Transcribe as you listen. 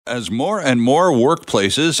As more and more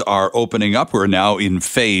workplaces are opening up, we're now in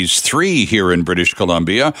phase 3 here in British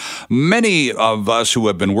Columbia. Many of us who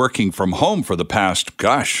have been working from home for the past,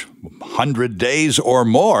 100 days or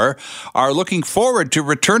more are looking forward to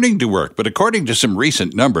returning to work. But according to some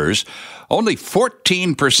recent numbers, only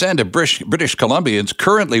 14% of British Columbians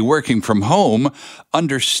currently working from home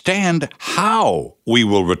understand how we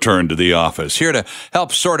will return to the office. Here to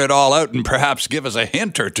help sort it all out and perhaps give us a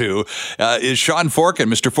hint or two is Sean Forkin.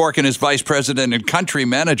 Mr. Forkin is Vice President and Country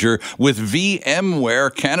Manager with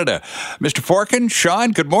VMware Canada. Mr. Forkin,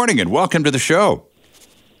 Sean, good morning and welcome to the show.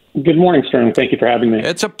 Good morning, Sterling. Thank you for having me.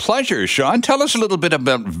 It's a pleasure, Sean. Tell us a little bit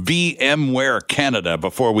about VMware Canada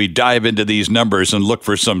before we dive into these numbers and look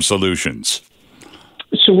for some solutions.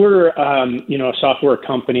 So we're, a software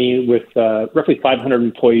company with roughly 500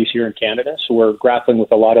 employees here in Canada. So we're grappling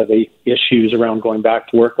with a lot of the issues around going back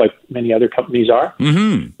to work like many other companies are.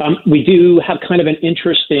 Mm-hmm. We do have kind of an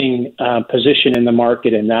interesting position in the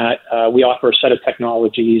market in that we offer a set of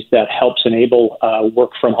technologies that helps enable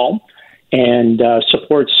work from home and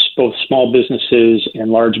supports both small businesses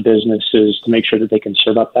and large businesses to make sure that they can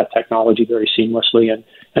serve up that technology very seamlessly and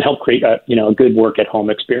help create a good work at home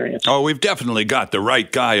experience. Oh, we've definitely got the right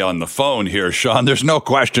guy on the phone here, Sean. There's no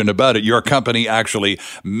question about it. Your company actually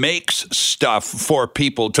makes stuff for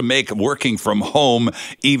people to make working from home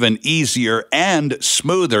even easier and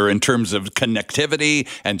smoother in terms of connectivity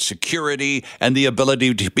and security and the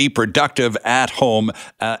ability to be productive at home,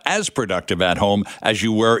 as productive at home as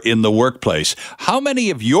you were in the workplace. How many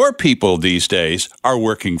of your people these days are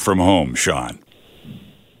working from home, Sean?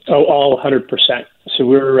 Oh, all 100%. So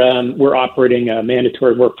we're operating a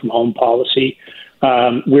mandatory work from home policy.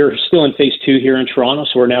 We're still in phase 2 here in Toronto,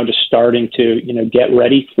 so we're now just starting to get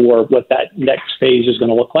ready for what that next phase is going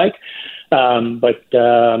to look like. But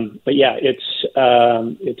yeah,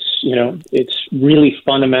 it's really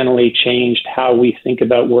fundamentally changed how we think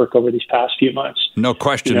about work over these past few months. No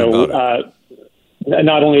question about it.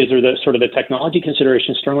 Not only is there the sort of the technology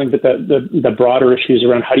considerations, Sterling, but the broader issues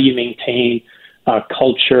around how do you maintain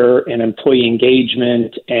culture and employee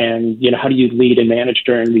engagement, and how do you lead and manage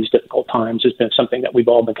during these difficult times has been something that we've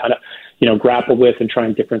all been kind of grapple with and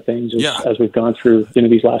trying different things as we've gone through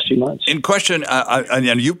these last few months. In question,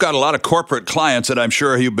 and you've got a lot of corporate clients that I'm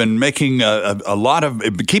sure you've been making a lot of,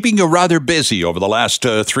 keeping you rather busy over the last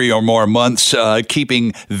 3 or more months,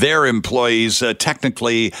 keeping their employees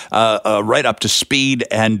technically right up to speed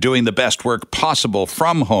and doing the best work possible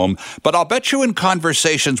from home. But I'll bet you in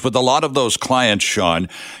conversations with a lot of those clients, Sean,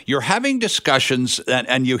 you're having discussions,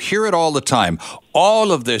 and you hear it all the time,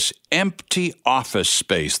 all of this empty office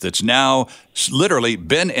space that's now literally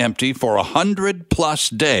been empty for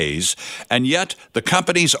 100+ days, and yet the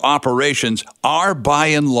company's operations are by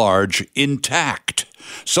and large intact.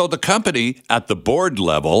 So the company at the board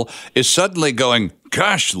level is suddenly going,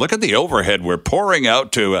 gosh, look at the overhead we're pouring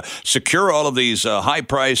out to secure all of these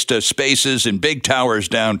high-priced spaces in big towers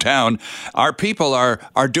downtown. Our people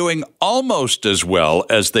are doing almost as well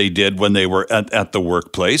as they did when they were at the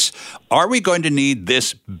workplace. Are we going to need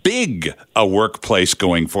this big a workplace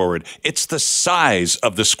going forward? It's the size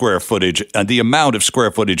of the square footage and the amount of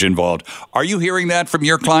square footage involved. Are you hearing that from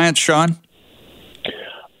your clients, Sean?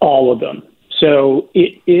 All of them. So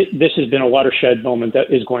this has been a watershed moment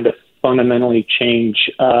that is going to fundamentally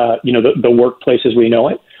change, the workplace as we know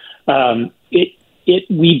it.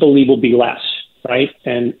 We believe will be less, right?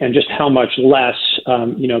 And just how much less,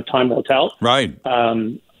 time will tell. Right.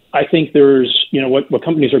 I think there's, what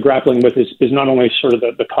companies are grappling with is not only sort of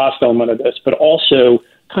the cost element of this, but also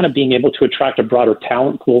kind of being able to attract a broader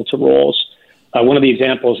talent pool to roles. One of the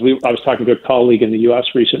examples, I was talking to a colleague in the U.S.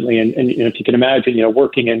 recently, and if you can imagine,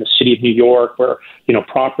 working in the city of New York where,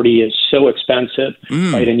 property is so expensive,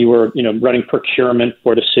 right? And you were, running procurement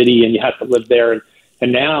for the city and you had to live there.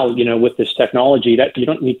 And now, with this technology, that you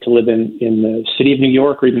don't need to live in the city of New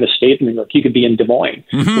York or even the state of New York. You could be in Des Moines,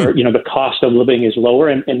 where, the cost of living is lower,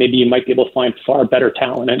 and maybe you might be able to find far better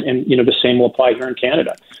talent. And the same will apply here in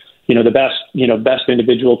Canada. The best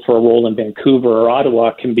individual for a role in Vancouver or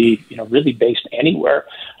Ottawa can be, really based anywhere,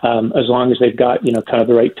 as long as they've got, kind of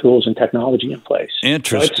the right tools and technology in place.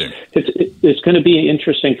 Interesting. So it's going to be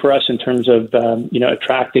interesting for us in terms of,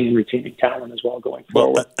 attracting and retaining talent as well going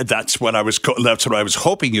forward. Well, that's what I was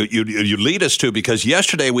hoping you lead us to, because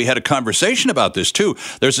yesterday we had a conversation about this too.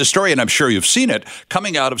 There's a story, and I'm sure you've seen it,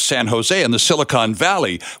 coming out of San Jose in the Silicon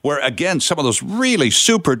Valley, where again some of those really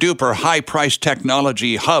super duper high priced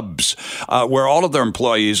technology hubs jobs where all of their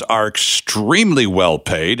employees are extremely well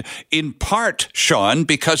paid, in part, Sean,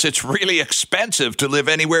 because it's really expensive to live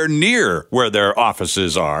anywhere near where their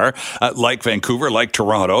offices are, like Vancouver, like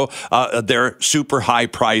Toronto. They're super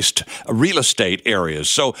high-priced real estate areas.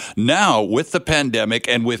 So now, with the pandemic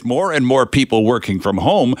and with more and more people working from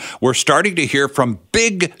home, we're starting to hear from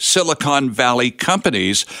big Silicon Valley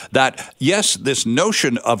companies that, yes, this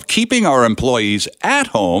notion of keeping our employees at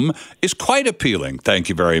home is quite appealing, thank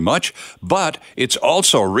you very much, but it's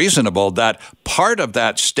also reasonable that part of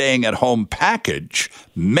that staying at home package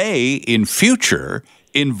may, in future,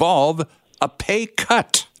 involve a pay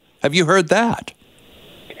cut. Have you heard that?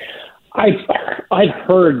 I've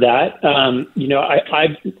heard that.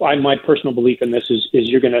 My personal belief in this is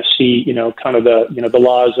you're going to see, kind of the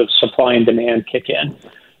laws of supply and demand kick in.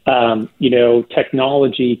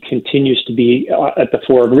 Technology continues to be at the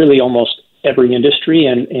fore of really almost every industry,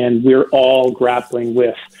 and we're all grappling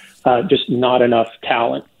with just not enough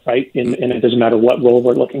talent, right? And it doesn't matter what role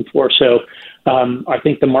we're looking for. So I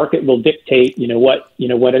think the market will dictate,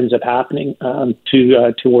 what ends up happening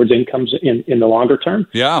towards incomes in the longer term.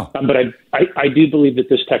 Yeah. But I do believe that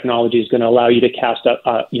this technology is going to allow you to cast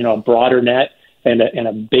a broader net and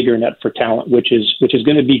a bigger net for talent, which is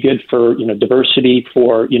going to be good for diversity,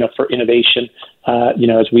 for innovation,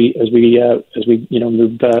 as we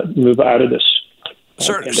move out of this.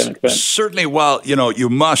 Certainly, while you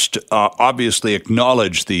must obviously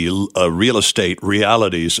acknowledge the real estate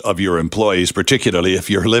realities of your employees, particularly if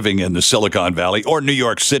you're living in the Silicon Valley or New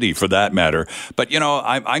York City for that matter. But,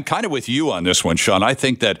 I'm kind of with you on this one, Sean. I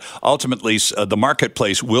think that ultimately the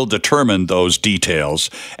marketplace will determine those details.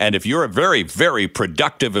 And if you're a very, very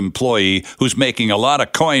productive employee who's making a lot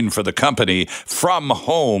of coin for the company from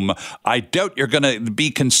home, I doubt you're going to be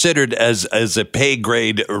considered as a pay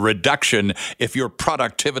grade reduction if you're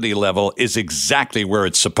productivity level is exactly where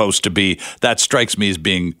it's supposed to be. That strikes me as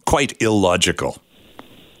being quite illogical.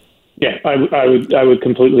 Yeah, I would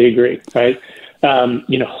completely agree. Right.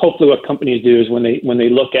 Hopefully what companies do is when they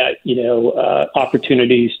look at,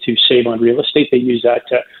 opportunities to save on real estate, they use that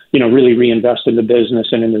to, really reinvest in the business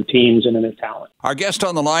and in their teams and in their talent. Our guest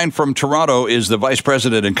on the line from Toronto is the Vice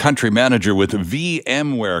President and Country Manager with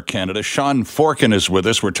VMware Canada. Sean Forkin is with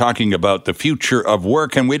us. We're talking about the future of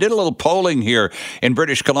work. And we did a little polling here in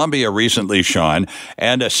British Columbia recently, Sean,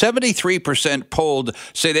 and 73% polled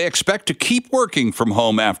say they expect to keep working from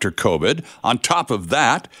home after COVID. On top of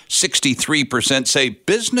that, 63% say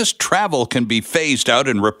business travel can be phased out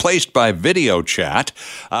and replaced by video chat.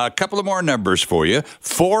 A couple of more numbers for you.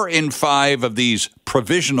 4 in 5 of these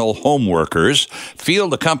provisional home workers feel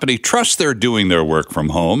the company trusts they're doing their work from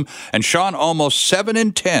home. And Sean, almost 7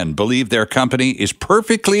 in 10 believe their company is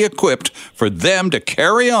perfectly equipped for them to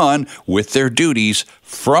carry on with their duties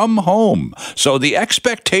from home. So the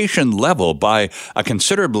expectation level by a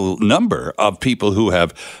considerable number of people who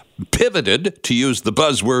have pivoted, to use the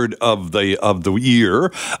buzzword of the year,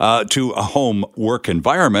 to a home work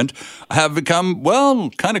environment, have become,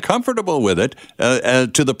 kind of comfortable with it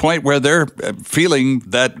to the point where they're feeling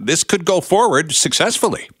that this could go forward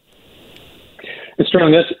successfully. It's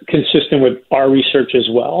strong. That's consistent with our research as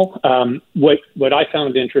well. What I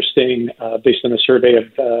found interesting, based on a survey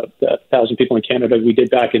of 1,000 people in Canada we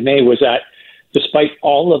did back in May, was that despite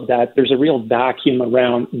all of that, there's a real vacuum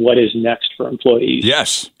around what is next for employees.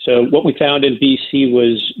 Yes. So what we found in BC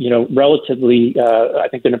was, relatively, I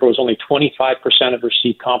think the number was only 25% have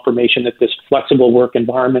received confirmation that this flexible work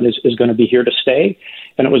environment is going to be here to stay.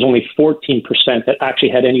 And it was only 14% that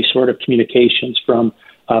actually had any sort of communications from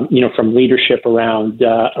leadership around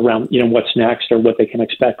what's next or what they can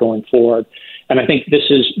expect going forward. And I think this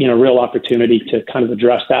is, a real opportunity to kind of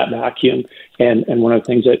address that vacuum. And one of the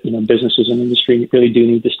things that, businesses and industry really do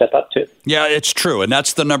need to step up to. Yeah, it's true. And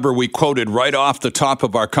that's the number we quoted right off the top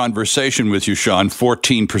of our conversation with you, Sean.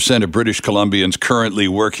 14% of British Columbians currently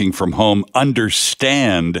working from home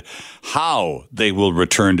understand how they will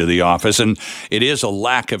return to the office. And it is a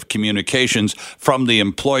lack of communications from the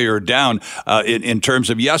employer down in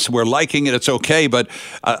terms of, yes, we're liking it, it's okay. But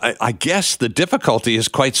I guess the difficulty is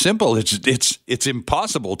quite simple. It's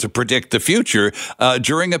impossible to predict the future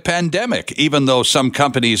during a pandemic. Even though some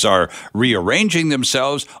companies are rearranging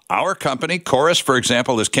themselves, our company, Chorus, for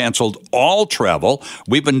example, has canceled all travel.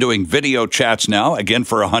 We've been doing video chats now, again,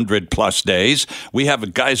 for 100+ days. We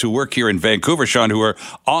have guys who work here in Vancouver, Sean, who are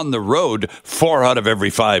on the road 4 out of every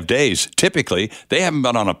 5 days. Typically, they haven't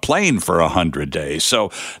been on a plane for 100 days.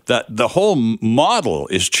 So the whole model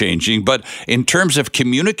is changing. But in terms of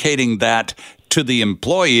communicating that to the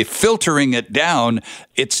employee, filtering it down,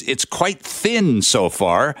 it's quite thin so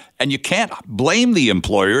far, and you can't blame the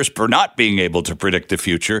employers for not being able to predict the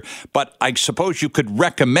future. But I suppose you could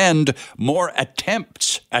recommend more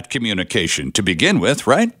attempts at communication to begin with,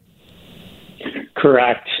 right?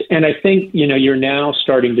 Correct. And I think, you're now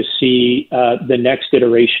starting to see the next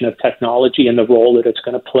iteration of technology and the role that it's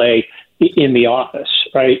going to play in the office,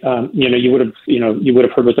 right? You would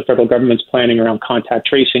have heard what the federal government's planning around contact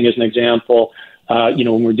tracing as an example.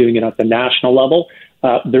 When we're doing it at the national level,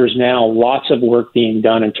 there's now lots of work being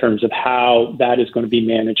done in terms of how that is going to be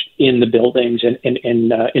managed in the buildings and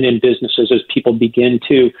in businesses as people begin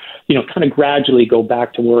to, kind of gradually go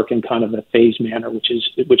back to work in kind of a phased manner, which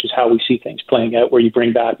is how we see things playing out, where you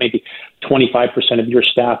bring back maybe 25% of your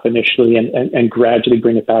staff initially and gradually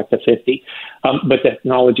bring it back to 50. But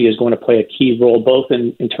technology is going to play a key role, both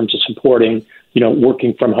in terms of supporting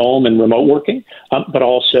working from home and remote working, but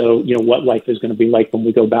also, what life is going to be like when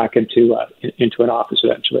we go back into an office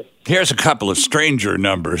eventually. Here's a couple of stranger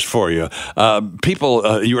numbers for you.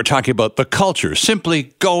 People, you were talking about the culture,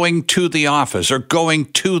 simply going to the office or going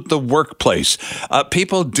to the workplace.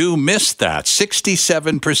 People do miss that.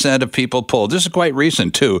 67% of people polled, this is quite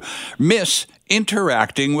recent too, miss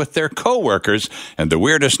interacting with their coworkers, and the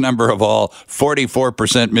weirdest number of all,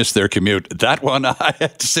 44% miss their commute. That one I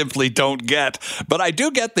simply don't get, but I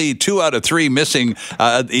do get the 2 out of 3 missing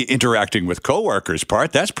the interacting with coworkers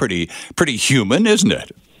part. That's pretty human, isn't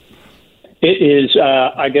it? It is.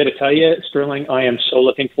 I got to tell you, Sterling, I am so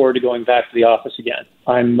looking forward to going back to the office again.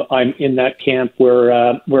 I'm in that camp where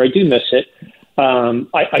I do miss it.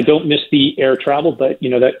 I don't miss the air travel, but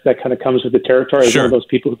that kind of comes with the territory. Sure. I'm one of those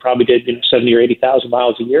people who probably did 70 or 80,000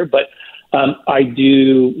 miles a year, but I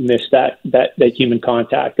do miss that human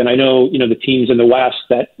contact. And I know the teams in the West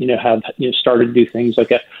that have started to do things like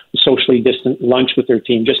a socially distant lunch with their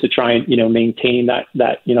team just to try and maintain that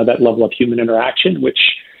level of human interaction, which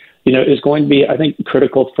is going to be, I think,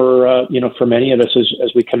 critical for many of us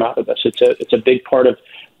as we come out of this. It's a big part of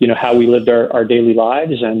how we lived our daily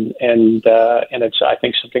lives, and it's, I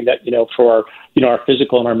think, something that for our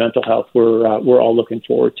physical and our mental health we're all looking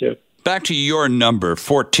forward to. Back to your number,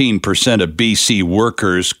 14% of BC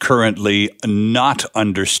workers currently not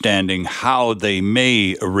understanding how they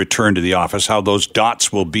may return to the office, how those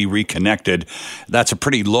dots will be reconnected. That's a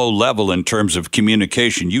pretty low level in terms of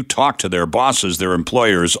communication. You talk to their bosses, their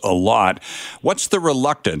employers a lot. What's the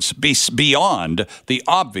reluctance beyond the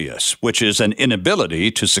obvious, which is an inability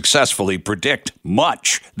to successfully predict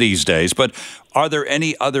much these days? But are there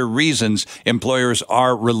any other reasons employers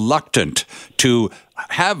are reluctant to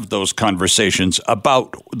have those conversations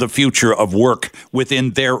about the future of work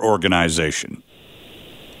within their organization?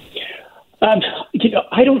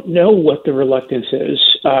 I don't know what the reluctance is.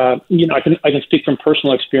 I can speak from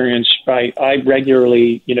personal experience. I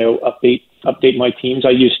regularly, update my teams. I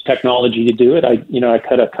use technology to do it. I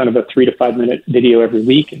cut a kind of a 3 to 5 minute video every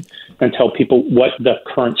week and tell people what the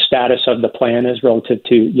current status of the plan is relative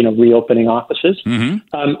to, reopening offices.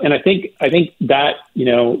 Mm-hmm. And I think that,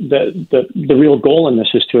 the real goal in this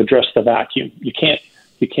is to address the vacuum. You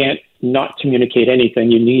can't not communicate anything.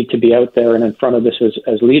 You need to be out there and in front of this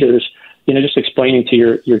as leaders, just explaining to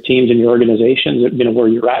your teams and your organizations, where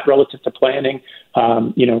you're at relative to planning,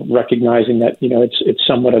 recognizing that, it's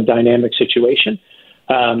somewhat a dynamic situation.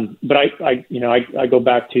 But I go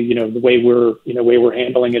back to, the way we're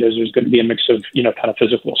handling it is there's going to be a mix of, kind of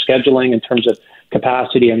physical scheduling in terms of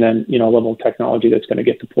capacity, and then, a level of technology that's going to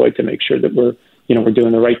get deployed to make sure that we're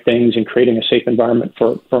doing the right things and creating a safe environment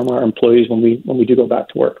for our employees when we do go back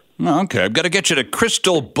to work. Okay, I've got to get you to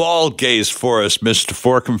crystal ball gaze for us, Mr.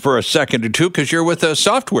 Forkham, for a second or two, because you're with a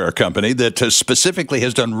software company that specifically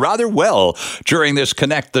has done rather well during this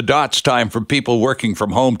connect the dots time from people working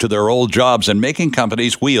from home to their old jobs and making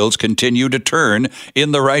companies' wheels continue to turn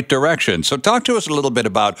in the right direction. So talk to us a little bit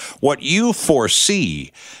about what you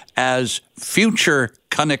foresee as future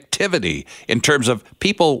connectivity in terms of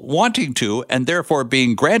people wanting to and therefore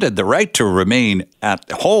being granted the right to remain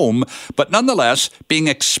at home, but nonetheless being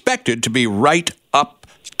expected to be right up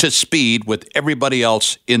to speed with everybody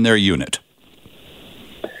else in their unit.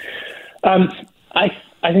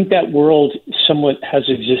 I think that world somewhat has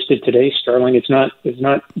existed today, Sterling. It's not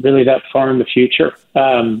really that far in the future.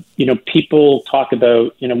 People talk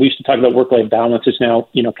about, we used to talk about work-life balance. It's now,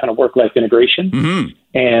 kind of work-life integration. Mm-hmm.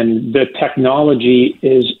 And the technology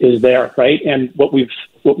is there, right? And what we've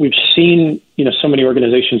seen, so many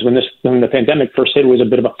organizations when the pandemic first hit, was a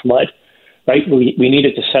bit of a flood, right? We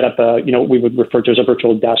needed to set up what we would refer to as a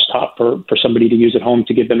virtual desktop for somebody to use at home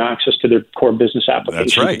to give them access to their core business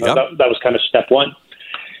applications. That's right. Yep. That was kind of step one.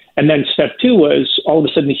 And then step two was all of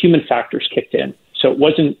a sudden the human factors kicked in. So it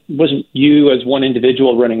wasn't you as one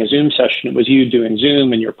individual running a Zoom session. It was you doing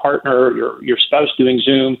Zoom and your partner, your spouse doing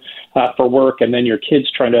Zoom for work, and then your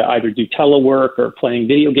kids trying to either do telework or playing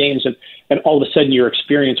video games. And all of a sudden your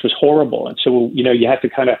experience was horrible. And so, you had to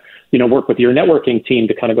kind of, work with your networking team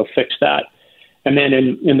to kind of go fix that. And then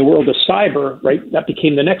in the world of cyber, right, that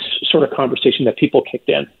became the next sort of conversation that people kicked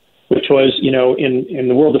in, which was, in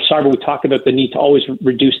the world of cyber, we talk about the need to always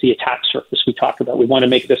reduce the attack surface. We want to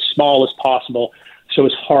make it as small as possible. So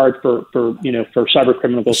it's hard for cyber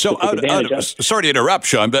criminals to take advantage of. Sorry to interrupt,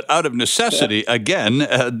 Sean, but out of necessity, again,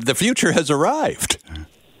 the future has arrived.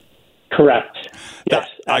 Correct. Yes,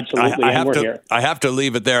 absolutely. I have to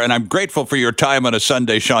leave it there, and I'm grateful for your time on a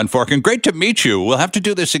Sunday, Sean Forkin. Great to meet you. We'll have to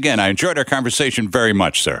do this again. I enjoyed our conversation very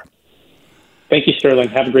much, sir. Thank you, Sterling.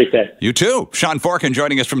 Have a great day. You too. Sean Forkin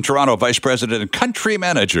joining us from Toronto, Vice President and Country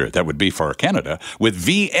Manager, that would be for Canada, with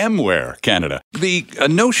VMware Canada. The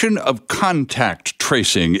notion of contact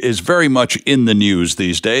tracing is very much in the news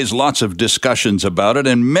these days. Lots of discussions about it,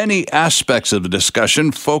 and many aspects of the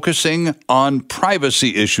discussion focusing on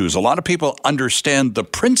privacy issues. A lot of people understand the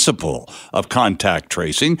principle of contact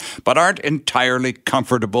tracing, but aren't entirely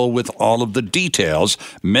comfortable with all of the details.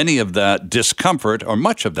 Many of that discomfort, or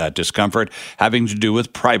much of that discomfort, having to do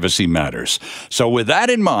with privacy matters. So with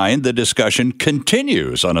that in mind, the discussion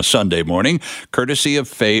continues on a Sunday morning, courtesy of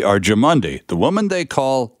Faye Argimondi, the woman they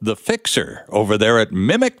call the fixer over there at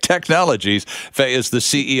Mimic Technologies. Faye is the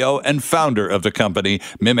CEO and founder of the company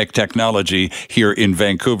Mimic Technology here in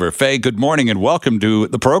Vancouver. Faye, good morning and welcome to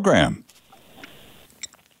the program.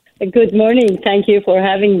 Good morning. Thank you for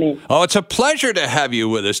having me. Oh, it's a pleasure to have you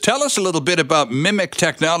with us. Tell us a little bit about Mimic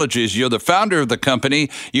Technologies. You're the founder of the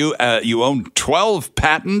company. You own 12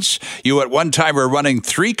 patents. You at one time were running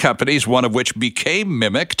 3 companies, one of which became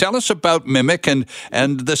Mimic. Tell us about Mimic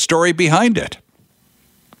and the story behind it.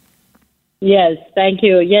 Yes, thank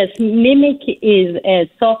you. Yes, Mimic is a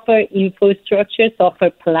software infrastructure,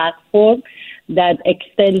 software platform that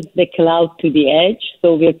extends the cloud to the edge.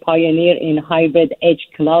 So we're pioneer in hybrid edge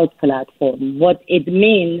cloud platform. What it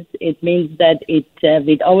means that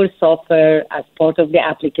with our software as part of the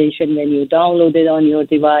application, when you download it on your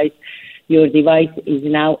device is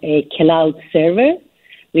now a cloud server,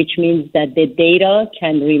 which means that the data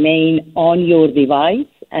can remain on your device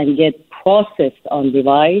and get processed on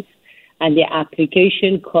device. And the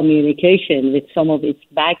application communication with some of its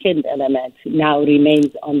backend elements now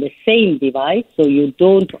remains on the same device, so you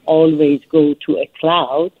don't always go to a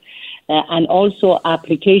cloud. And also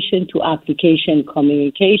application-to-application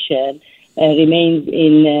communication remains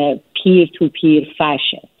in peer-to-peer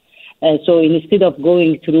fashion. So instead of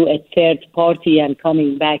going through a third party and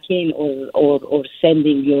coming back in or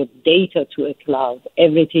sending your data to a cloud,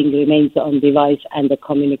 everything remains on device and the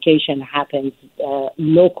communication happens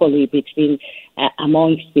locally between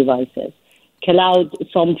amongst devices. Cloud,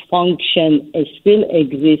 some function still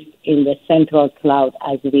exists in the central cloud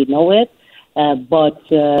as we know it, but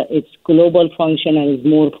it's global function and is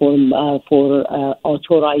more for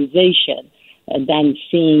authorization than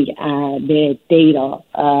seeing the data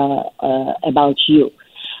about you.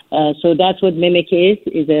 So that's what Mimic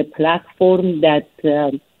is a platform that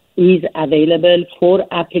is available for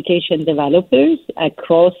application developers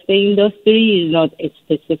across the industry. It's not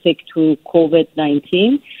specific to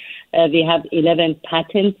COVID-19. We have 11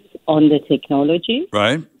 patents on the technology.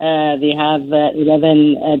 Right. We have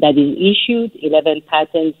 11 that is issued, 11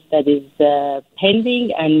 patents that is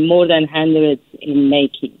pending, and more than hundreds in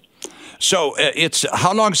making. So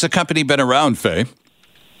how long has the company been around, Faye?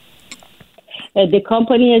 The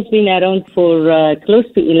company has been around for close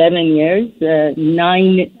to 11 years,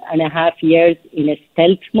 9.5 years in a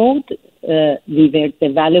stealth mode. We were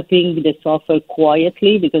developing the software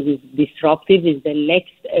quietly because it's disruptive. It's the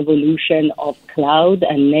next evolution of cloud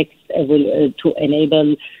and to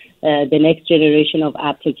enable the next generation of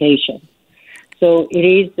application. So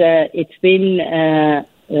it's been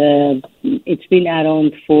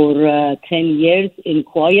around for 10 years in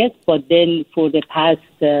quiet, but then for the past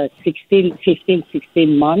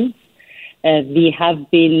 16 months, we have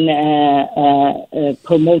been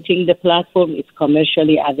promoting the platform. It's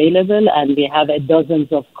commercially available, and we have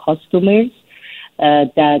dozens of customers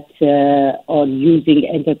that are using,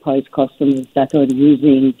 enterprise customers that are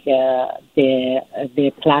using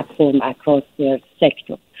the platform across their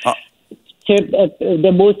sector.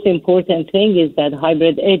 The most important thing is that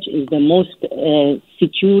hybrid edge is the most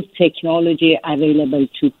secure technology available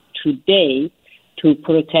today to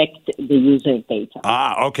protect the user data.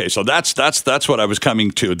 Okay. So that's what I was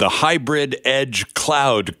coming to. The Hybrid Edge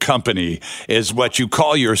Cloud Company is what you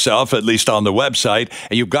call yourself, at least on the website.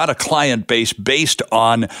 And you've got a client base based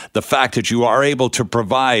on the fact that you are able to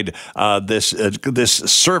provide this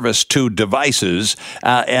service to devices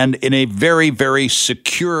and in a very, very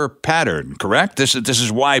secure pattern. Correct? This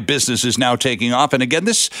is why business is now taking off. And again,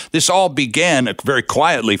 this all began very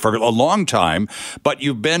quietly for a long time, but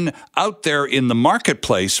you've been out there in the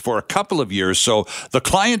marketplace for a couple of years. So the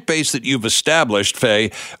client base that you've established,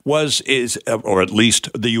 Faye, or at least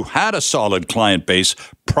you had a solid client base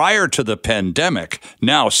prior to the pandemic.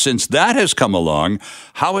 Now, since that has come along,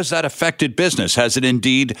 how has that affected business? Has it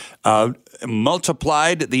indeed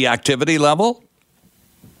multiplied the activity level?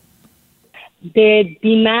 The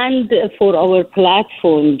demand for our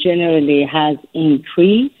platform generally has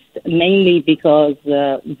increased, mainly because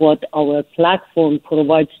what our platform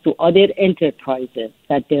provides to other enterprises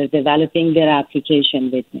that they're developing their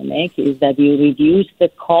application with Mimic is that you reduce the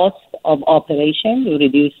cost of operation, you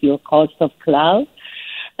reduce your cost of cloud,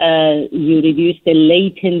 you reduce the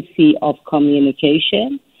latency of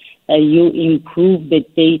communication, you improve the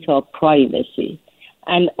data privacy.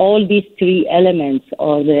 And all these three elements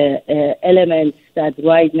are the elements that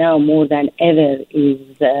right now more than ever is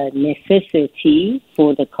a necessity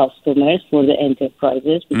for the customers, for the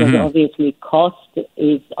enterprises, because obviously cost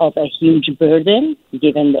is of a huge burden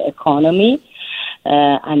given the economy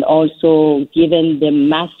and also given the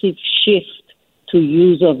massive shift to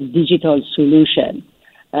use of digital solution.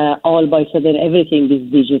 All by sudden everything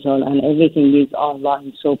is digital and everything is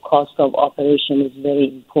online, so cost of operation is very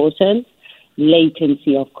important.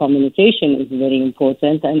 Latency of communication is very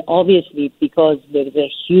important, and obviously because there's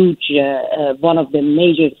a huge, one of the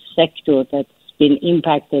major sectors that's been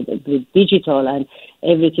impacted with digital and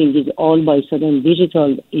everything is all by sudden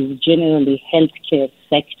digital is generally healthcare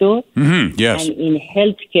sector. Yes. And in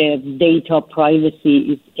healthcare, data privacy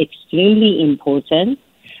is extremely important.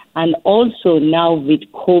 And also now with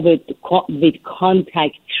COVID, with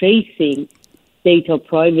contact tracing, data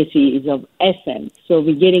privacy is of essence. So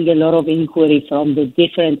we're getting a lot of inquiry from the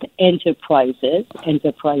different enterprise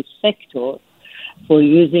sector for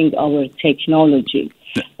using our technology.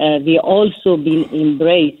 We also been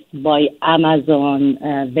embraced by Amazon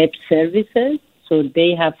Web Services. So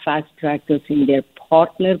they have fast-tracked us in their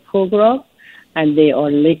partner program, and they are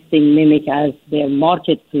listing Mimic as their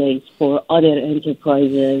marketplace for other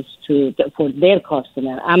enterprises for their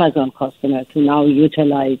customer, Amazon customer, to now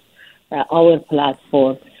utilize our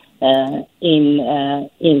platform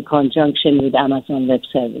in conjunction with Amazon Web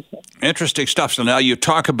Services. Interesting stuff. So now you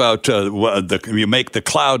talk about you make the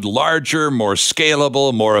cloud larger, more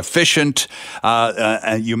scalable, more efficient.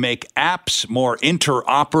 You make apps more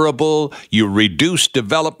interoperable. You reduce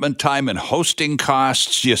development time and hosting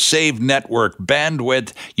costs. You save network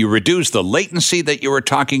bandwidth. You reduce the latency that you were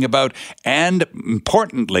talking about. And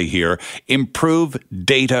importantly here, improve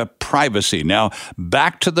data privacy. Now,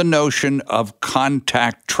 back to the notion of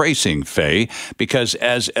contact tracing, Faye, because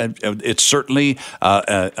as it's certainly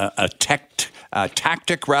a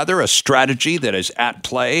tactic, a strategy that is at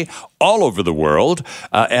play all over the world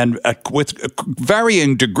and with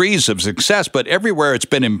varying degrees of success. But everywhere it's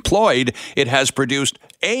been employed, it has produced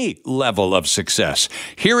a level of success.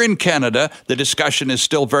 Here in Canada, the discussion is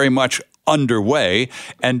still very much underway,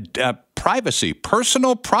 and privacy,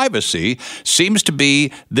 personal privacy, seems to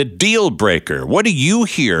be the deal breaker. What do you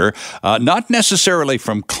hear, not necessarily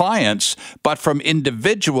from clients, but from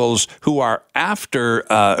individuals who are after,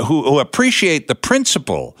 who appreciate the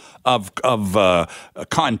principle of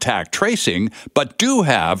contact tracing, but do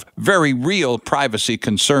have very real privacy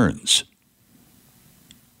concerns?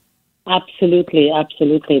 Absolutely,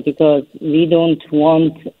 because we don't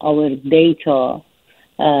want our data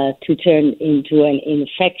to turn into an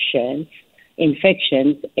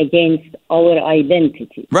infections against our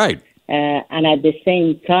identity. Right. And at the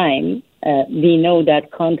same time, we know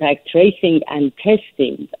that contact tracing and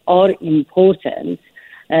testing are important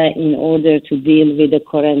in order to deal with the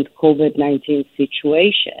current COVID-19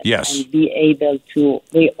 situation. Yes. And be able to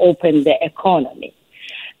reopen the economy.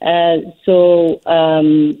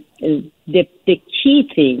 The key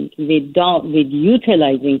thing with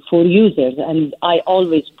utilizing for users, and I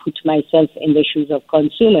always put myself in the shoes of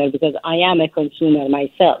consumer because I am a consumer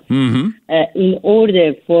myself. In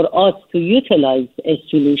order for us to utilize a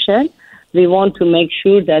solution, we want to make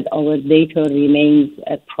sure that our data remains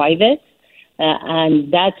private,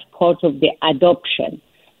 and that's part of the adoption.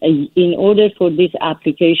 In order for this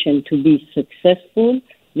application to be successful,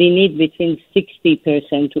 we need between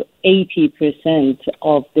 60% to 80%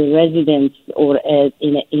 of the residents or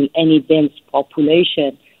in any dense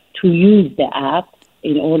population to use the app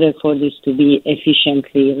in order for this to be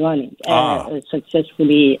efficiently running,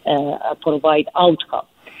 successfully provide outcome.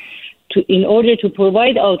 In order to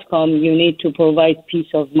provide outcome, you need to provide peace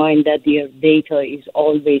of mind that your data is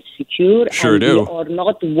always secure. Sure and do. We are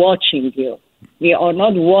not watching you. We are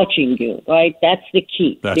not watching you, right? That's the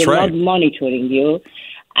key. That's We're right. not monitoring you,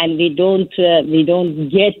 and we don't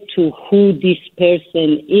get to who this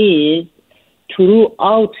person is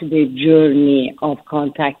throughout the journey of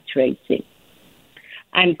contact tracing.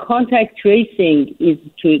 And contact tracing is,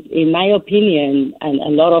 in my opinion, and a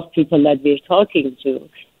lot of people that we're talking to,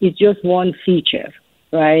 is just one feature,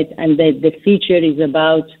 right? And the feature is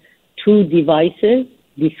about two devices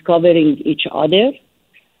discovering each other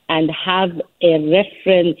and have a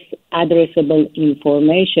reference addressable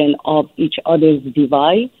information of each other's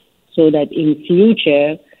device so that in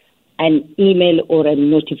future an email or a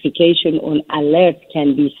notification or alert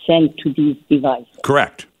can be sent to these devices.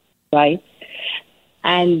 Correct. Right?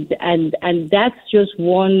 And that's just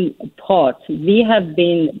one part. We have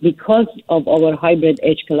been, because of our hybrid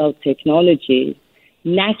edge cloud technology,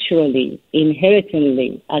 naturally,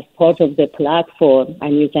 inherently, as part of the platform,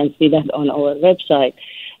 and you can see that on our website,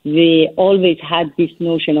 we always had this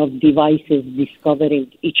notion of devices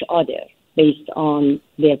discovering each other based on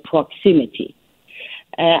their proximity.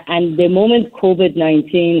 And the moment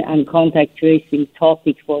COVID-19 and contact tracing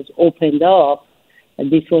topic was opened up,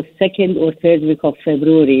 this was second or third week of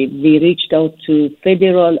February, we reached out to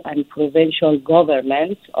federal and provincial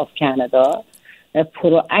governments of Canada,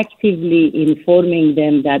 proactively informing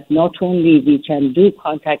them that not only we can do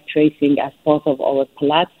contact tracing as part of our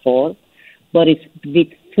platform, but it's with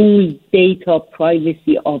full data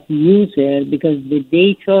privacy of user, because the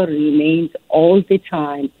data remains all the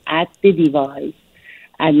time at the device,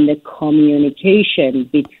 and the communication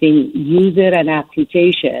between user and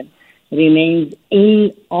application remains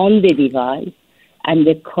on the device, and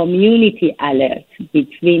the community alert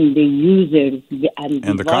between the users and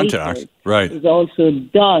the contacts, right, is also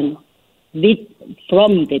done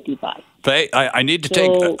from the device. Faye, I need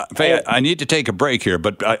to take a break here,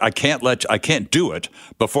 but I can't do it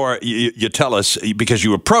before you tell us, because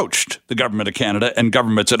you approached the government of Canada and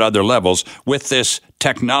governments at other levels with this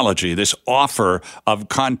technology, this offer of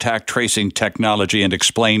contact tracing technology, and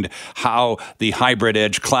explained how the Hybrid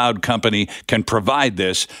Edge Cloud company can provide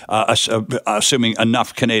this, assuming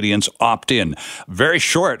enough Canadians opt in. Very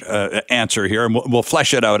short answer here, and we'll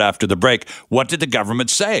flesh it out after the break. What did the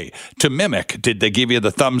government say to Mimic? Did they give you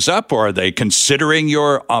the thumbs up, or are they considering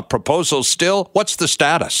your proposal still? What's the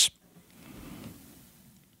status?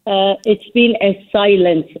 It's been a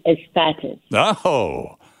silent status.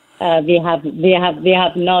 Oh. We have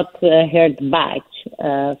not heard back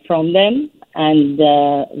from them, and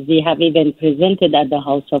we have even presented at the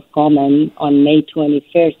House of Commons on May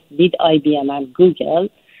 21st with IBM and Google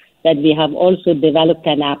that we have also developed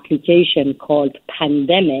an application called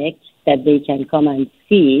Pandemic that they can come and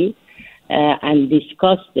see and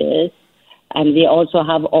discuss this. And we also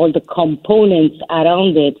have all the components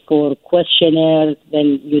around it for questionnaires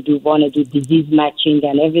when you want to do disease matching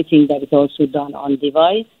and everything that is also done on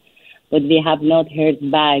device. But we have not heard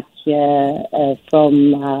back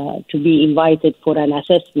from to be invited for an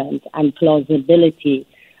assessment and plausibility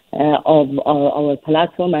of our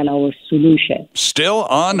platform and our solution. Still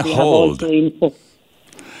on we hold.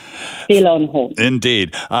 Still on hold.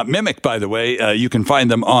 Indeed. Mimic, by the way, you can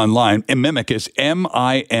find them online. And Mimic is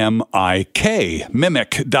MIMIK,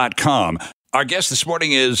 Mimic.com. Our guest this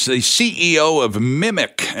morning is the CEO of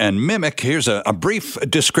Mimic. And Mimic, here's a brief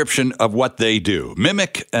description of what they do.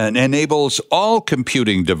 Mimic enables all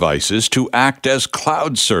computing devices to act as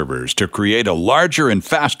cloud servers to create a larger and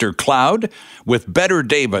faster cloud with better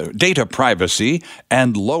data privacy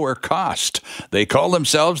and lower cost. They call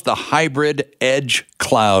themselves the Hybrid Edge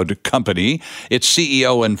Cloud Company. Its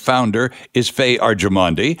CEO and founder is Faye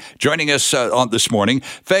Argimondi. Joining us on this morning.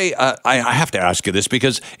 Faye, I have to ask you this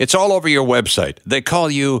because it's all over your website. They call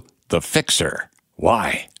you the Fixer.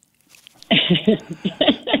 Why?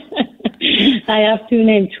 I have two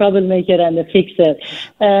names, Troublemaker and the Fixer,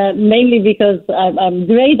 mainly because I'm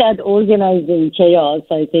great at organizing chaos.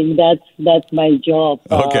 I think that's my job.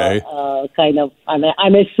 Okay.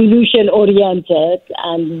 I'm a solution oriented,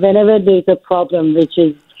 and whenever there's a problem, which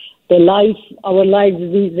is our lives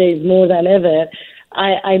these days more than ever,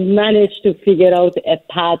 I managed to figure out a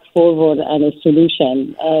path forward and a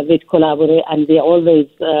solution with collaboration, and we always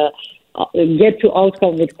get to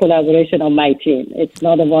outcome with collaboration on my team. It's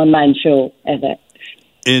not a one-man show ever.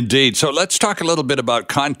 Indeed. So let's talk a little bit about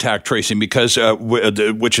contact tracing because,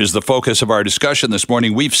 which is the focus of our discussion this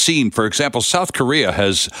morning. We've seen, for example, South Korea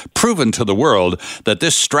has proven to the world that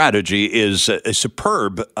this strategy is a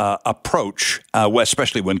superb approach,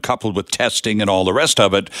 especially when coupled with testing and all the rest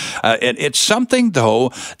of it. And it's something,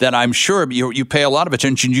 though, that I'm sure you pay a lot of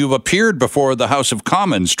attention. You've appeared before the House of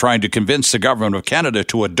Commons trying to convince the government of Canada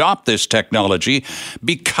to adopt this technology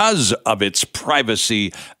because of its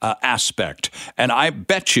privacy aspect. And I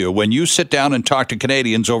bet you when you sit down and talk to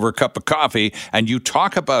Canadians over a cup of coffee and you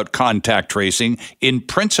talk about contact tracing, in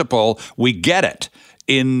principle, we get it.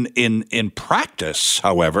 In practice,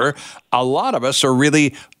 however, a lot of us are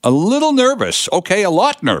really a little nervous, a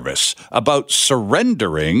lot nervous about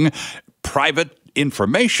surrendering private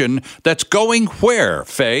information that's going where,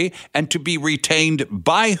 Faye, and to be retained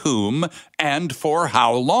by whom and for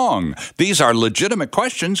how long? These are legitimate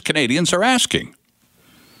questions Canadians are asking.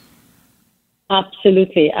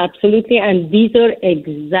 Absolutely. And these are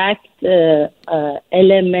exact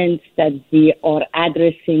elements that we are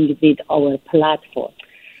addressing with our platform,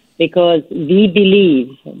 because we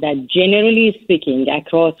believe that generally speaking,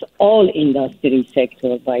 across all industry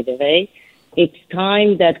sectors, by the way, it's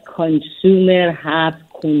time that consumers have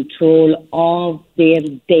control of their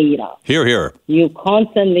data. Hear, hear. You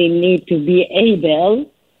constantly need to be able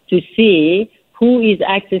to see who is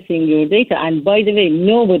accessing your data. And by the way,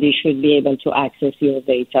 nobody should be able to access your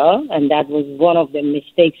data. And that was one of the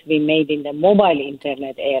mistakes we made in the mobile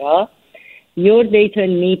internet era. Your data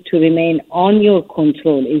need to remain on your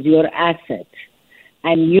control, is your asset.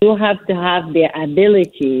 And you have to have the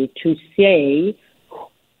ability to say,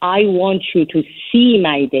 I want you to see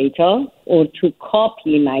my data or to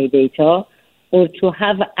copy my data or to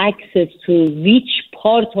have access to which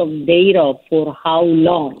part of data for how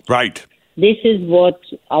long. Right. This is what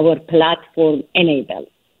our platform enables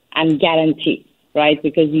and guarantees, right?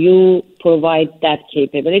 Because you provide that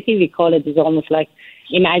capability. We call it, it's almost like,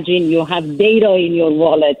 imagine you have data in your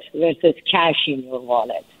wallet versus cash in your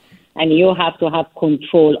wallet, and you have to have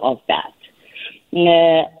control of that.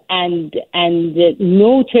 And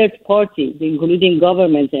no third parties, including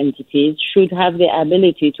government entities, should have the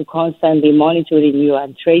ability to constantly monitoring you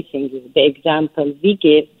and tracing you. The example we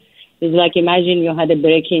give is like, imagine you had a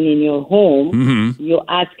break-in in your home. Mm-hmm. You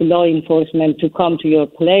ask law enforcement to come to your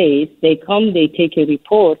place. They come, they take a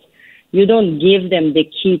report. You don't give them the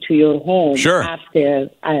key to your home after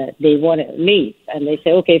they want to leave. And they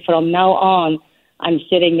say, okay, from now on, I'm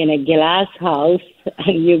sitting in a glass house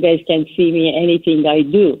and you guys can see me anything I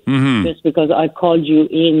do just because I called you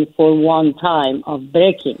in for one time of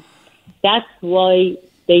breaking. That's why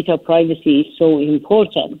data privacy is so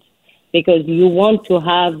important, because you want to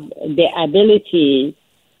have the ability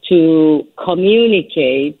to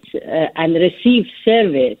communicate and receive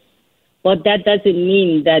service. But that doesn't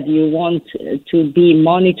mean that you want to be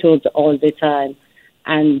monitored all the time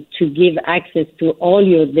and to give access to all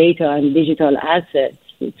your data and digital assets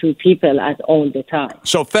to people at all the time.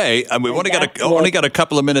 So, Faye, we've only got a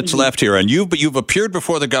couple of minutes left here, and you've appeared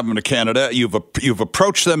before the government of Canada. You've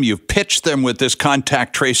approached them. You've pitched them with this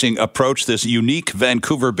contact tracing approach, this unique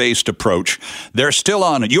Vancouver-based approach. You're still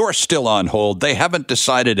on hold. They haven't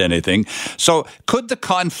decided anything. So, could the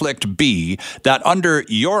conflict be that under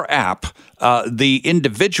your app, the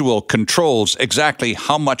individual controls exactly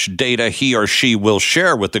how much data he or she will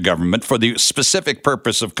share with the government for the specific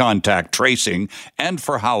purpose of contact tracing and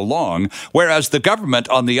for how long, whereas the government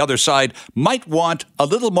on the other side might want a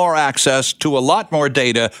little more access to a lot more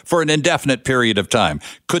data for an indefinite period of time?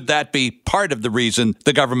 Could that be part of the reason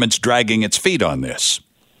the government's dragging its feet on this?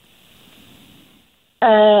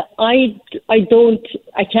 I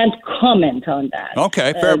can't comment on that.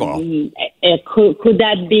 Okay, fair ball. Could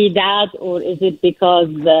that be that, or is it because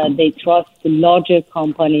they trust larger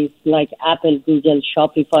companies like Apple, Google,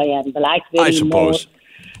 Shopify, and BlackBerry? I suppose.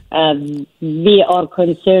 We are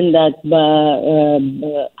concerned that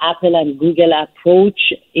Apple and Google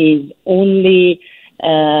approach is only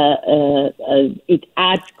it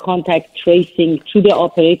adds contact tracing to the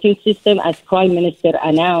operating system, as Prime Minister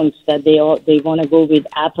announced that they want to go with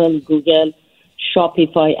Apple, Google,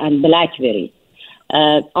 Shopify, and BlackBerry.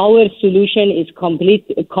 Our solution is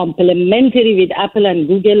complementary with Apple and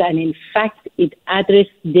Google, and in fact, it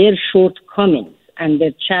addresses their shortcomings and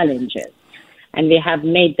their challenges. And we have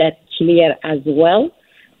made that clear as well.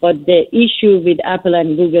 But the issue with Apple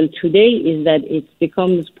and Google today is that it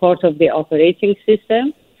becomes part of the operating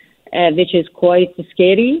system, which is quite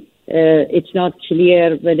scary. It's not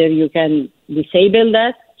clear whether you can disable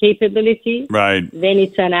that capability. Right. When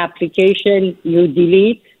it's an application, you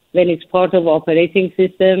delete. When it's part of operating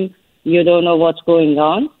system, you don't know what's going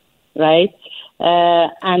on, right?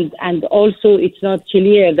 And also, it's not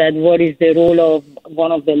clear that what is the role of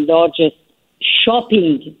one of the largest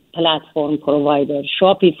shopping platform providers,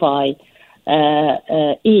 Shopify,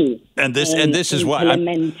 is. And this is why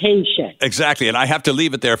implementation. Exactly, and I have to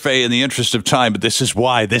leave it there, Faye, in the interest of time. But this is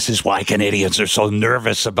why Canadians are so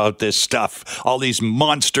nervous about this stuff. All these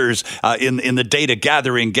monsters in the data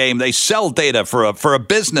gathering game, they sell data for a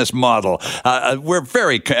business model. We're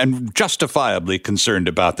very and justifiably concerned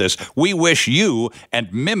about this. We wish you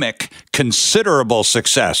and Mimic considerable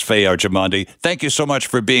success, Faye Arjemandi. Thank you so much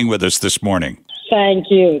for being with us this morning. Thank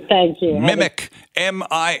you. Mimic,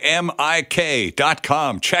 MIMIK.com.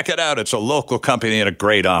 Check it out. It's a local company and a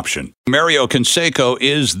great option. Mario Canseco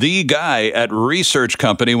is the guy at Research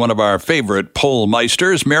Company, one of our favorite poll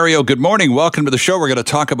meisters. Mario, good morning. Welcome to the show. We're going to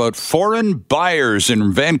talk about foreign buyers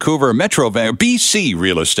in Vancouver, BC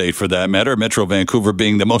real estate for that matter, Metro Vancouver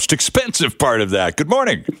being the most expensive part of that. Good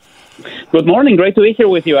morning. Good morning. Great to be here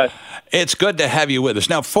with you. It's good to have you with us.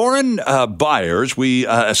 Now, foreign buyers, we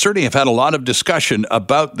certainly have had a lot of discussion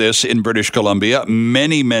about this in British Columbia,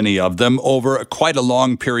 many of them over quite a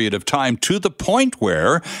long period of time, to the point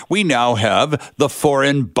where we now have the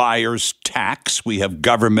foreign buyers tax. We have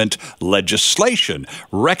government legislation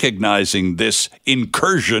recognizing this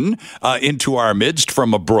incursion into our midst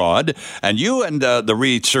from abroad. And you and the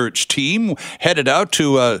research team headed out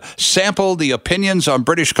to sample the opinions on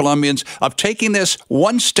British Columbians of taking this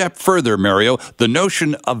one step further, Mario, the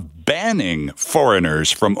notion of banning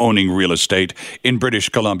foreigners from owning real estate in British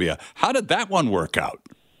Columbia. How did that one work out?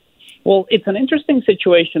 Well, it's an interesting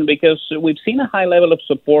situation because we've seen a high level of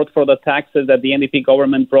support for the taxes that the NDP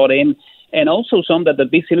government brought in, and also some that the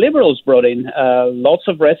BC Liberals brought in. Lots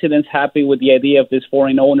of residents happy with the idea of this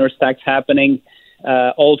foreign owners tax happening.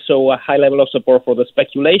 Also a high level of support for the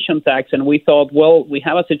speculation tax. And we thought, well, we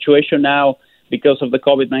have a situation now because of the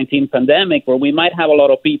COVID-19 pandemic, where we might have a lot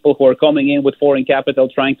of people who are coming in with foreign capital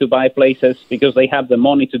trying to buy places because they have the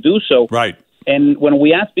money to do so. Right. And when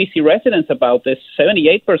we asked BC residents about this,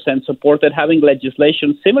 78% supported having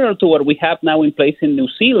legislation similar to what we have now in place in New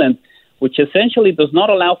Zealand, which essentially does not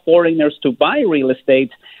allow foreigners to buy real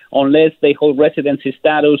estate unless they hold residency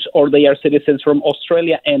status or they are citizens from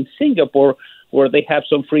Australia and Singapore, where they have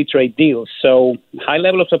some free trade deals. So high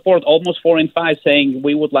level of support, almost 4 in 5 saying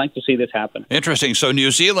we would like to see this happen. Interesting. So New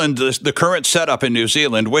Zealand, the current setup in New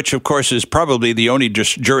Zealand, which of course is probably the only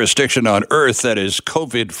jurisdiction on earth that is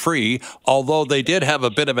COVID-free, although they did have a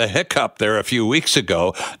bit of a hiccup there a few weeks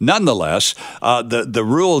ago. Nonetheless, the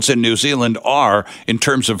rules in New Zealand are, in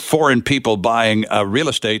terms of foreign people buying real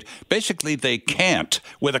estate, basically they can't,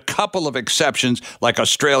 with a couple of exceptions like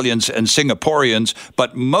Australians and Singaporeans,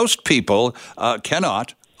 but most people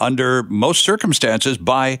cannot, under most circumstances,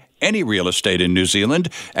 buy any real estate in New Zealand.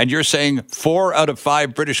 And you're saying 4 out of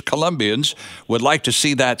 5 British Columbians would like to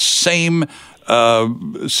see that same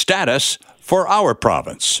status for our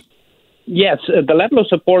province. Yes, the level of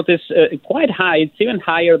support is quite high. It's even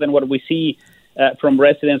higher than what we see from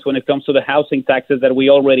residents when it comes to the housing taxes that we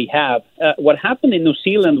already have. What happened in New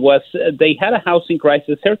Zealand was they had a housing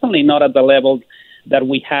crisis, certainly not at the level that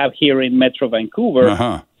we have here in Metro Vancouver.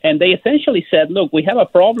 Uh-huh. And they essentially said, look, we have a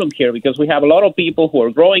problem here because we have a lot of people who are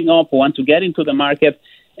growing up, who want to get into the market,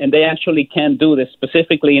 and they actually can't do this,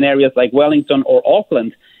 specifically in areas like Wellington or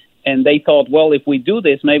Auckland. And they thought, well, if we do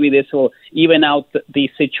this, maybe this will even out the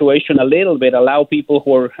situation a little bit, allow people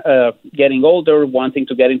who are getting older, wanting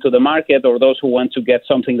to get into the market, or those who want to get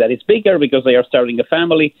something that is bigger because they are starting a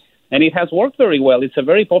family. And it has worked very well. It's a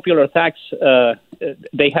very popular tax.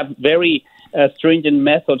 They have very stringent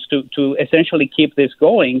methods to essentially keep this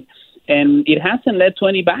going. And it hasn't led to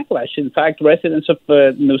any backlash. In fact, residents of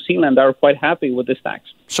New Zealand are quite happy with this tax.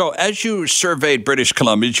 So as you surveyed British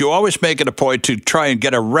Columbians, you always make it a point to try and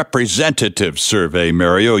get a representative survey,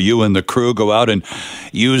 Mario. You and the crew go out and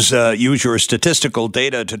use your statistical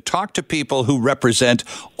data to talk to people who represent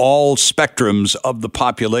all spectrums of the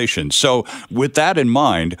population. So with that in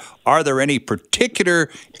mind, are there any particular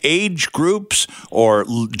age groups or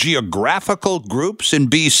geographical groups in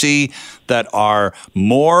BC that are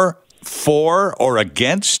more for or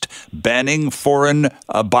against banning foreign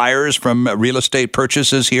buyers from real estate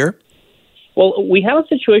purchases here? Well, we have a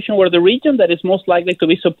situation where the region that is most likely to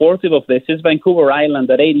be supportive of this is Vancouver Island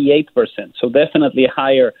at 88%. So definitely a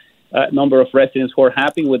higher number of residents who are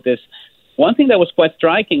happy with this. One thing that was quite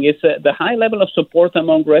striking is the high level of support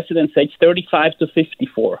among residents aged 35 to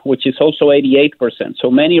 54, which is also 88%. So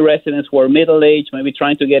many residents who are middle-aged, maybe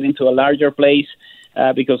trying to get into a larger place,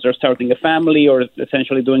 because they're starting a family or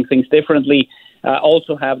essentially doing things differently,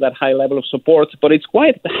 also have that high level of support. But it's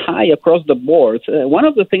quite high across the board. One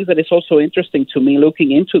of the things that is also interesting to me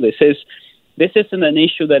looking into this is this isn't an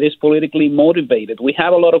issue that is politically motivated. We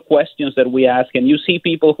have a lot of questions that we ask, and you see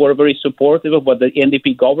people who are very supportive of what the NDP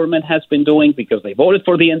government has been doing because they voted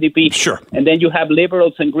for the NDP. Sure. And then you have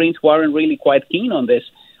liberals and Greens who aren't really quite keen on this.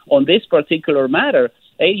 On this particular matter,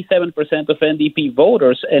 87% of NDP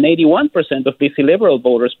voters and 81% of BC Liberal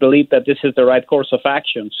voters believe that this is the right course of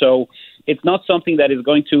action. So it's not something that is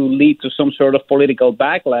going to lead to some sort of political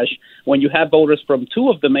backlash when you have voters from two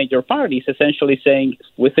of the major parties essentially saying,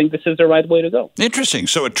 we think this is the right way to go. Interesting.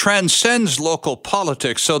 So it transcends local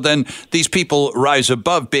politics. So then these people rise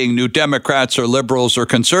above being New Democrats or liberals or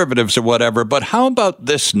conservatives or whatever. But how about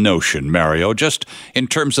this notion, Mario, just in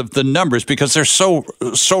terms of the numbers, because they're so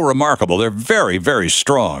remarkable. They're very, very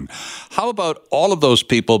strong. How about all of those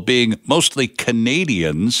people being mostly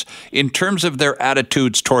Canadians in terms of their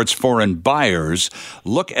attitudes towards foreign buyers?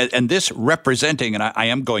 Look at, and this representing, and I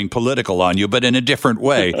am going political on you, but in a different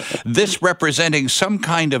way, this representing some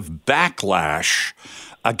kind of backlash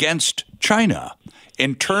against China.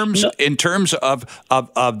 In terms of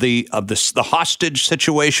the hostage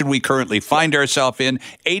situation we currently find ourselves in,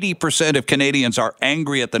 80% of Canadians are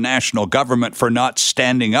angry at the national government for not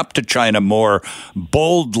standing up to China more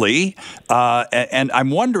boldly. And I'm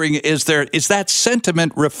wondering, is that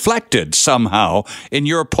sentiment reflected somehow in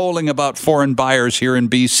your polling about foreign buyers here in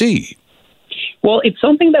BC? Well, it's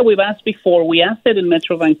something that we've asked before. We asked it in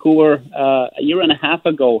Metro Vancouver a year and a half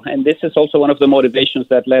ago, and this is also one of the motivations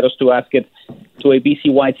that led us to ask it to a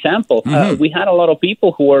BC-wide sample. We had a lot of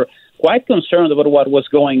people who were quite concerned about what was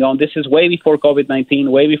going on. This is way before COVID-19,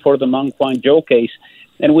 way before the Meng Wanzhou case,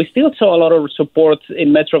 and we still saw a lot of support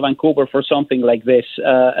in Metro Vancouver for something like this.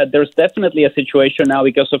 There's definitely a situation now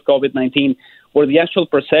because of COVID-19 where the actual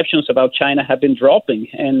perceptions about China have been dropping,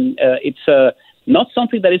 and it's not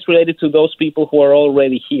something that is related to those people who are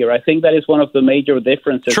already here. I think that is one of the major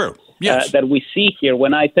differences that we see here.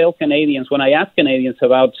 When I ask Canadians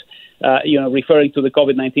about, referring to the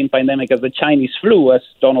COVID-19 pandemic as the Chinese flu, as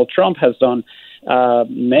Donald Trump has done,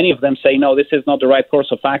 many of them say, no, this is not the right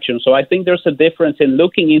course of action. So I think there's a difference in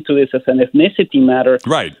looking into this as an ethnicity matter,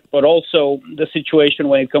 right, but also the situation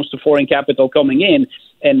when it comes to foreign capital coming in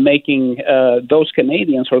and making those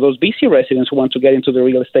Canadians or those BC residents who want to get into the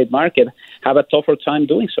real estate market have a tougher time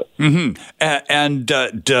doing so. Mm-hmm.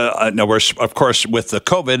 Now we're, of course, with the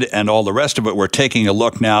COVID and all the rest of it, we're taking a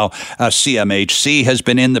look now. CMHC has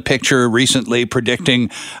been in the picture recently, predicting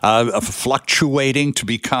fluctuating, to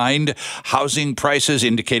be kind, housing prices,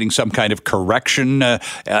 indicating some kind of correction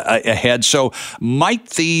ahead. So might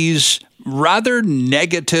these rather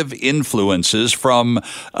negative influences from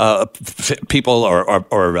people or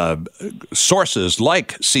sources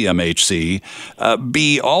like CMHC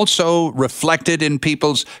be also reflected in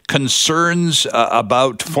people's concerns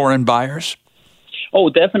about foreign buyers?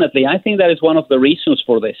 Oh, definitely. I think that is one of the reasons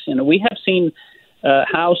for this. We have seen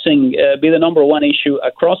housing be the number one issue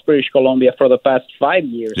across British Columbia for the past 5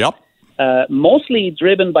 years. Yep. Mostly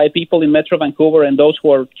driven by people in Metro Vancouver and those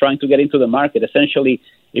who are trying to get into the market. Essentially,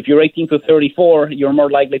 if you're 18 to 34, you're more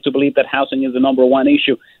likely to believe that housing is the number one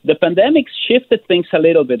issue. The pandemic shifted things a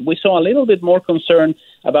little bit. We saw a little bit more concern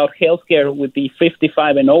about healthcare with the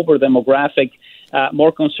 55 and over demographic,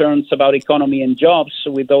 more concerns about economy and jobs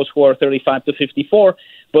with those who are 35 to 54.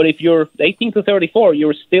 But if you're 18 to 34,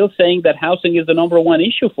 you're still saying that housing is the number one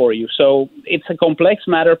issue for you. So it's a complex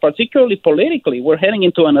matter, particularly politically. We're heading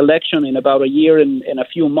into an election in about a year and a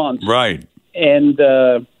few months. Right. And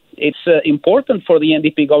it's important for the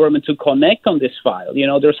NDP government to connect on this file.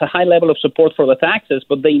 There's a high level of support for the taxes,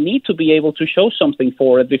 but they need to be able to show something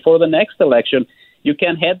for it before the next election. You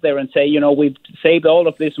can't head there and say, we've saved all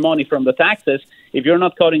of this money from the taxes. If you're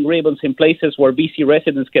not cutting ribbons in places where BC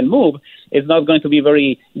residents can move, it's not going to be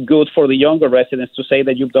very good for the younger residents to say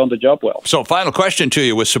that you've done the job well. So final question to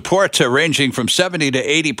you. With support ranging from 70 to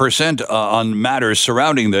 80% on matters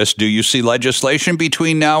surrounding this, do you see legislation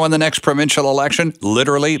between now and the next provincial election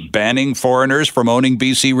literally banning foreigners from owning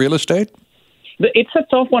BC real estate? It's a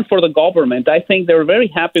tough one for the government. I think they're very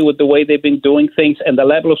happy with the way they've been doing things, and the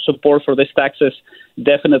level of support for these taxes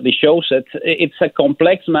definitely shows it. It's a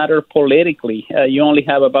complex matter politically. You only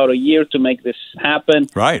have about a year to make this happen.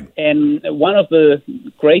 Right. And one of the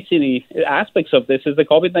crazy aspects of this is the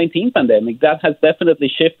COVID-19 pandemic. That has definitely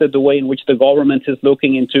shifted the way in which the government is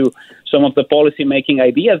looking into some of the policy-making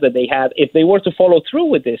ideas that they had. If they were to follow through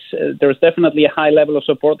with this, there's definitely a high level of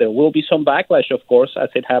support. There will be some backlash, of course, as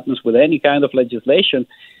it happens with any kind of legislation.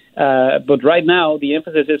 But right now, the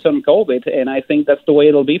emphasis is on COVID, and I think that's the way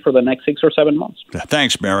it'll be for the next 6 or 7 months.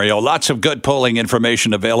 Thanks, Mario. Lots of good polling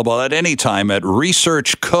information available at any time at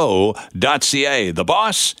researchco.ca. The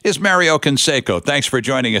boss is Mario Canseco. Thanks for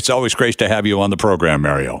joining. It's always great to have you on the program,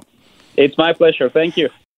 Mario. It's my pleasure. Thank you.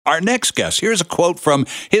 Our next guest, here's a quote from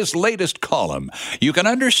his latest column. You can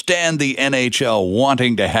understand the NHL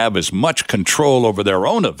wanting to have as much control over their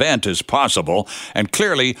own event as possible, and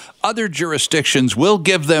clearly other jurisdictions will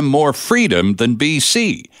give them more freedom than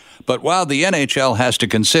BC. But while the NHL has to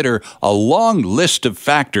consider a long list of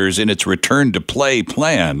factors in its return-to-play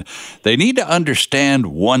plan, they need to understand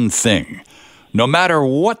one thing. No matter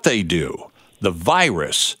what they do, the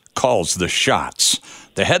virus calls the shots.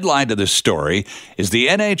 The headline to this story is the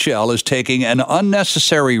NHL is taking an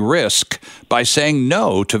unnecessary risk by saying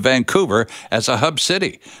no to Vancouver as a hub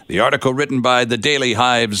city. The article written by the Daily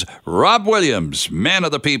Hive's Rob Williams, man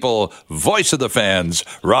of the people, voice of the fans.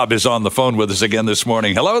 Rob is on the phone with us again this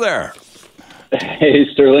morning. Hello there. Hey,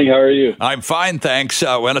 Sterling, how are you? I'm fine, thanks.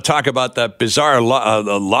 We're going to talk about that bizarre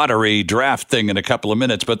lottery draft thing in a couple of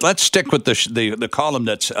minutes, but let's stick with the column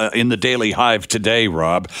that's in the Daily Hive today,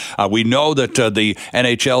 Rob. We know that the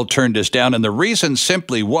NHL turned us down, and the reason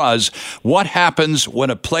simply was what happens when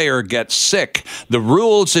a player gets sick. The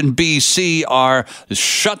rules in BC are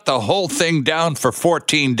shut the whole thing down for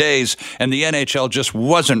 14 days, and the NHL just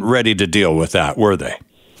wasn't ready to deal with that, were they?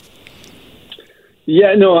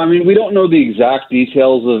 Yeah, no, I mean, we don't know the exact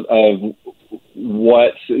details of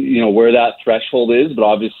what, where that threshold is, but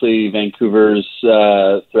obviously Vancouver's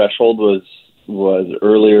threshold was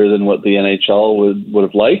earlier than what the NHL would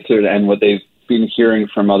have liked and what they've been hearing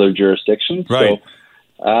from other jurisdictions. Right.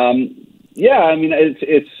 So, yeah, I mean,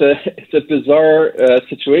 it's a bizarre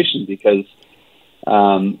situation because,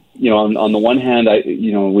 on the one hand,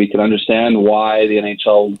 we can understand why the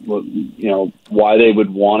NHL, why they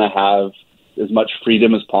would want to have as much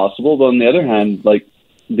freedom as possible. But on the other hand, like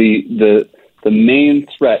the main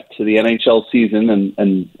threat to the NHL season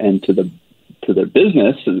and to their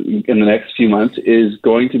business in the next few months is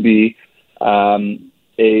going to be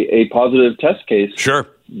a positive test case. Sure.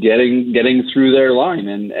 Getting through their line,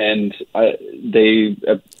 and they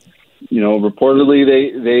reportedly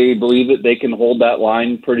they believe that they can hold that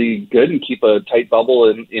line pretty good and keep a tight bubble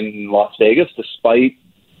in Las Vegas despite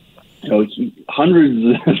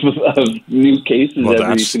hundreds of new cases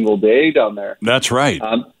every single day down there. That's right.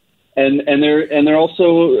 And they're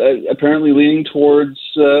also apparently leaning towards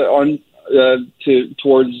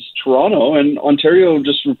Toronto, and Ontario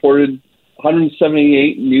just reported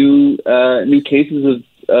 178 new cases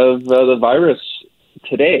of the virus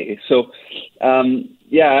today. So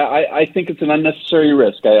I think it's an unnecessary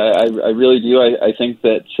risk. I really do. I think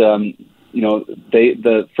that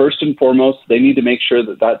the first and foremost, they need to make sure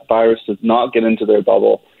that virus does not get into their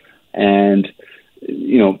bubble. And,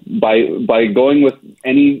 by going with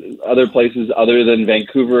any other places other than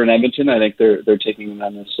Vancouver and Edmonton, I think they're taking an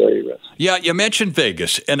unnecessary risk. Yeah, you mentioned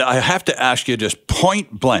Vegas, and I have to ask you just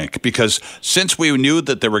point blank, because since we knew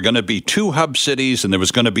that there were going to be two hub cities and there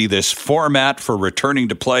was going to be this format for returning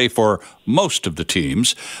to play for most of the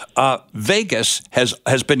teams, Vegas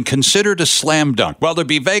has been considered a slam dunk. Well, there'd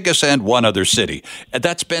be Vegas and one other city. And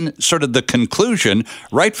that's been sort of the conclusion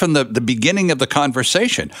right from the beginning of the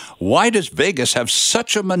conversation. Why does Vegas have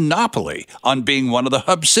such a monopoly on being one of the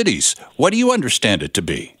hub cities? What do you understand it to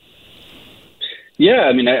be? Yeah,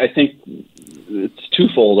 I mean, I think it's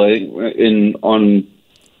twofold.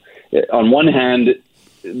 On one hand,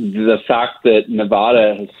 the fact that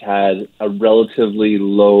Nevada has had a relatively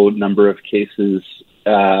low number of cases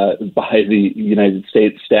by the United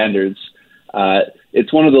States standards, it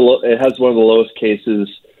has one of the lowest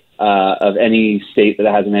cases of any state that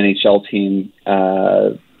has an NHL team.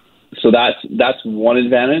 So that's one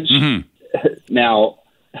advantage. Mm-hmm. Now,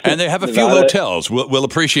 and they have a few hotels. We'll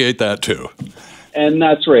appreciate that too. And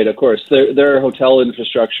that's right, of course. Their hotel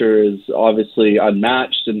infrastructure is obviously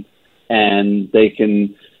unmatched, and they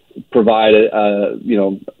can provide a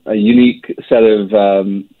unique set of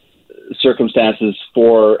circumstances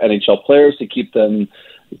for NHL players to keep them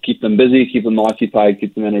busy, keep them occupied,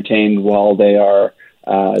 keep them entertained while they are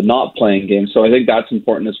not playing games. So I think that's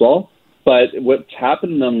important as well. But what's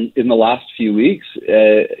happened in the last few weeks,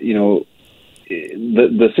 the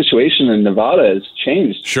situation in Nevada has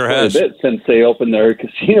changed quite a bit since they opened their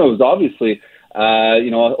casinos. Obviously,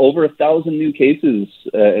 over 1,000 new cases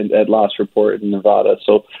at last report in Nevada.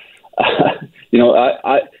 So, that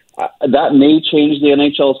may change the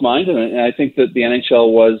NHL's mind, and I think that the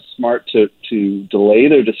NHL was smart to delay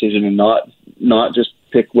their decision and not just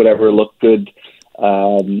pick whatever looked good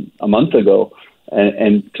a month ago.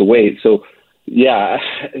 And to wait. So, yeah,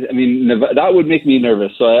 I mean, that would make me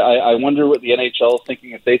nervous. So I wonder what the NHL is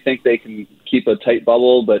thinking, if they think they can keep a tight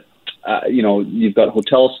bubble, but, you've got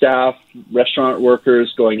hotel staff, restaurant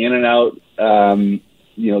workers going in and out.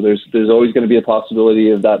 there's always going to be a possibility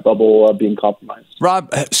of that bubble being compromised.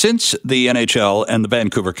 Rob, since the NHL and the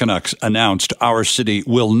Vancouver Canucks announced our city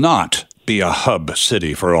will not be a hub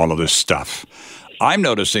city for all of this stuff, I'm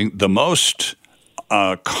noticing the most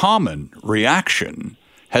common reaction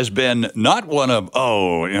has been not one of,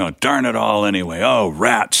 darn it all anyway, oh,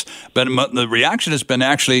 rats. But the reaction has been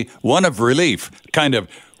actually one of relief, kind of,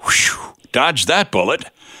 whew, dodge that bullet,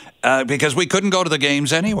 because we couldn't go to the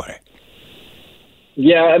games anyway.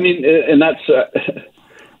 Yeah, I mean, and that's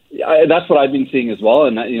what I've been seeing as well.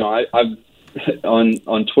 And, I've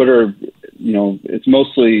on Twitter, it's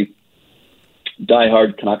mostly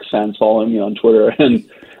diehard Canucks fans following me on Twitter.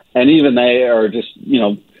 And even they are just,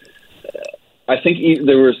 I think it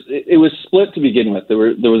was split to begin with. There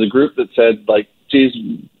was a group that said, like, geez,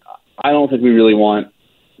 I don't think we really want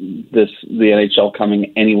the NHL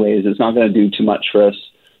coming anyways. It's not going to do too much for us.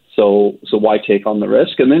 So why take on the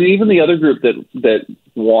risk? And then even the other group that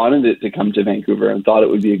wanted it to come to Vancouver and thought it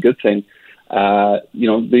would be a good thing, if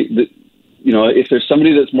there's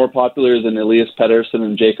somebody that's more popular than Elias Pettersson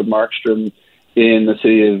and Jacob Markstrom in the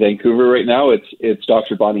city of Vancouver right now, it's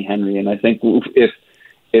Dr. Bonnie Henry. And I think if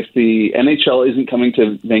the NHL isn't coming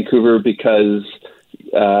to Vancouver because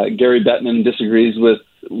Gary Bettman disagrees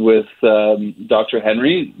with Dr.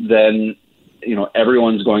 Henry, then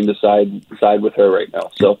everyone's going to side with her right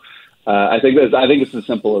now. So I think it's as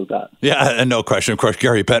simple as that. Yeah, and no question. Of course,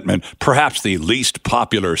 Gary Bettman, perhaps the least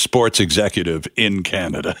popular sports executive in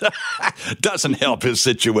Canada, doesn't help his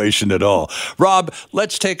situation at all. Rob,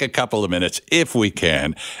 let's take a couple of minutes, if we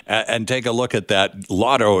can, and take a look at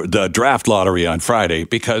the draft lottery on Friday,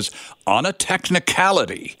 because on a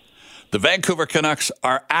technicality, the Vancouver Canucks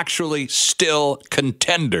are actually still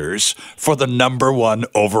contenders for the number 1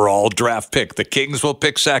 overall draft pick. The Kings will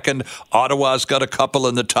pick second. Ottawa's got a couple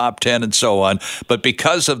in the top 10 and so on. But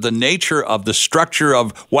because of the nature of the structure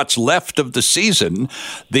of what's left of the season,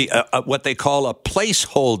 the what they call a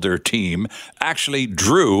placeholder team actually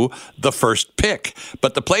drew the first pick.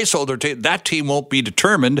 But the placeholder team, that team won't be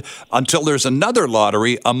determined until there's another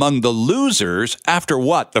lottery among the losers after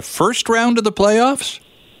what? The first round of the playoffs?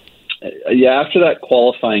 Yeah, after that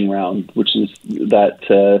qualifying round, which is that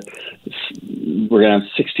we're going to have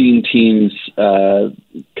 16 teams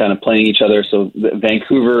kind of playing each other. So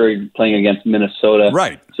Vancouver playing against Minnesota.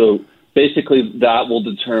 Right. So basically that will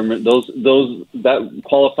determine that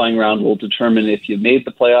qualifying round will determine if you made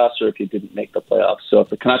the playoffs or if you didn't make the playoffs. So if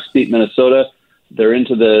the Canucks beat Minnesota, they're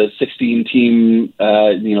into the 16-team,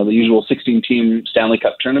 the usual 16-team Stanley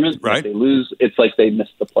Cup tournament. Right. If they lose, it's like they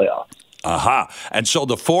missed the playoffs. Aha. And so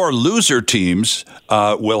the 4 loser teams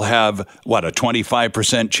will have, a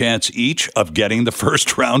 25% chance each of getting the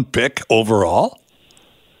first round pick overall?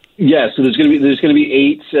 Yeah, so there's going to be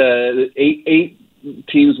eight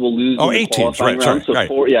teams will lose. Oh, 8 teams, right, round. Sorry, so right.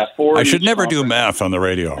 Four I should never do math on the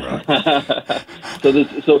radio, right?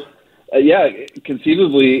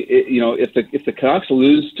 Conceivably, if the Canucks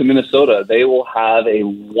lose to Minnesota, they will have a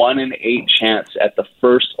 1 in 8 chance at the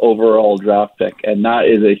first overall draft pick, and that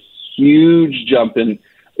is a huge jump in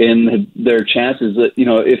their chances. That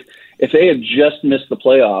if they had just missed the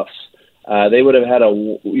playoffs, they would have had a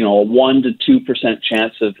 1 to 2%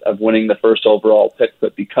 chance of winning the first overall pick.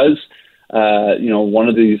 But because one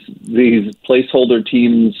of these placeholder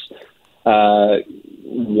teams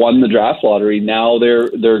won the draft lottery, now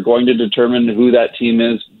they're going to determine who that team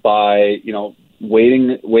is by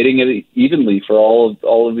weighting it evenly for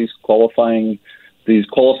all of these qualifying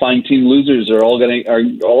team losers are all going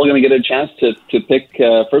to get a chance to pick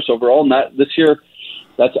first overall. And that this year,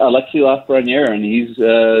 that's Alexis Lafreniere, and he's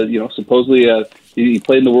supposedly he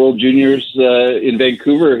played in the World Juniors in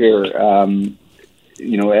Vancouver here, as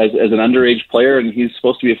an underage player, and he's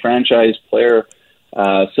supposed to be a franchise player.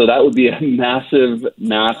 So that would be a massive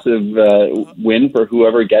win for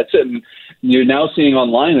whoever gets it. And you're now seeing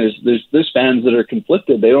online there's fans that are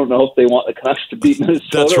conflicted. They don't know if they want the Canucks to beat Minnesota.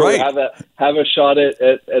 That's right. Or have a shot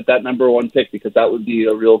at that number 1 pick, because that would be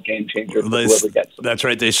a real game changer for whoever gets it. That's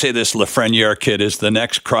right. They say this Lafreniere kid is the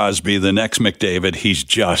next Crosby, the next McDavid. He's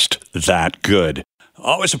just that good.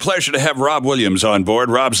 Always a pleasure to have Rob Williams on board.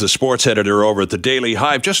 Rob's the sports editor over at the Daily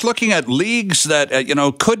Hive, just looking at leagues that,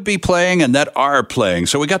 could be playing and that are playing.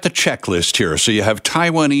 So we got the checklist here. So you have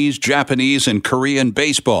Taiwanese, Japanese, and Korean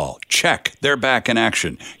baseball. Check. They're back in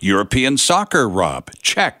action. European soccer, Rob.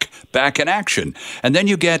 Check. Back in action. And then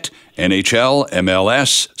you get NHL,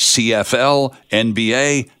 MLS, CFL,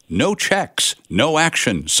 NBA. No checks. No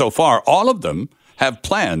action. So far, all of them have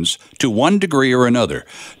plans to one degree or another.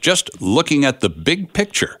 Just looking at the big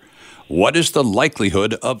picture, what is the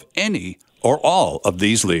likelihood of any or all of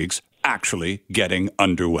these leagues actually getting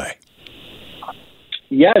underway?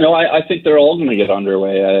 Yeah, no, I think they're all going to get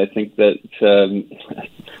underway. I think that,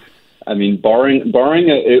 barring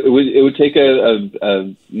it would take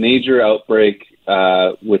a major outbreak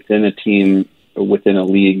within a team, within a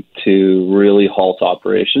league, to really halt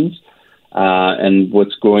operations. And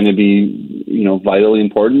what's going to be, vitally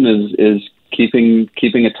important is keeping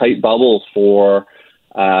a tight bubble for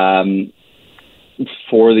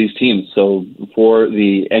these teams. So for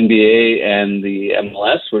the NBA and the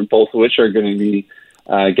MLS, both of which are going to be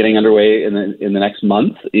getting underway in the next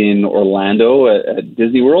month in Orlando at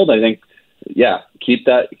Disney World, I think, keep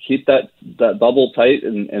that bubble tight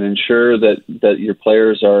and ensure that your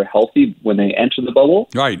players are healthy when they enter the bubble.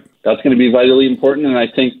 Right. That's going to be vitally important, and I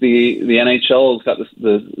think the NHL has got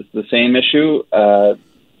the same issue.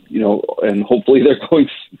 And hopefully they're going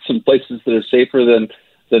some places that are safer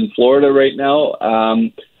than Florida right now.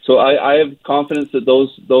 So I have confidence that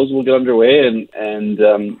those will get underway, and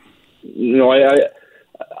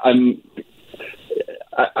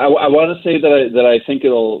I want to say that I think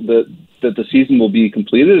that the season will be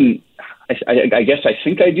completed, and I guess I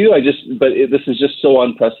think I do. This is just so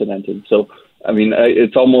unprecedented. So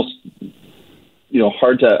it's almost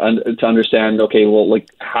hard to understand. Okay, well, like,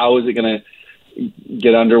 how is it going to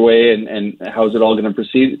get underway, and how is it all going to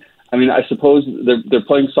proceed? I suppose they're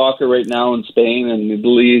playing soccer right now in Spain and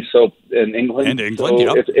Italy, and England. So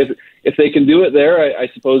yep. if they can do it there, I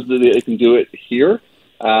suppose that they can do it here.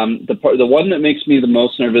 The one that makes me the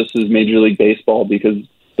most nervous is Major League Baseball, because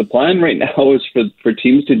the plan right now is for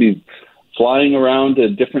teams to be flying around to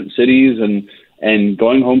different cities and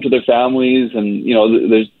going home to their families, and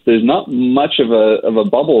there's not much of a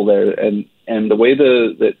bubble there, and the way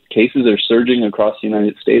that cases are surging across the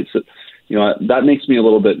United States, that makes me a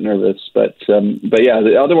little bit nervous. But yeah,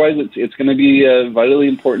 otherwise it's going to be vitally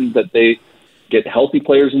important that they get healthy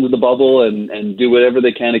players into the bubble and do whatever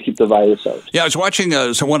they can to keep the virus out. Yeah, I was watching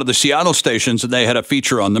one of the Seattle stations, and they had a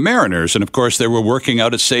feature on the Mariners. And, of course, they were working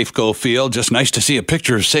out at Safeco Field. Just nice to see a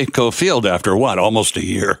picture of Safeco Field after, almost a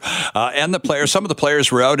year. And some of the players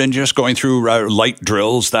were out and just going through light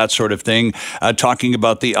drills, that sort of thing, talking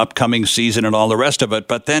about the upcoming season and all the rest of it.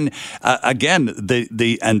 But then, again,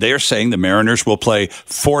 and they're saying the Mariners will play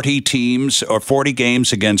 40 teams or 40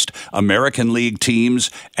 games against American League teams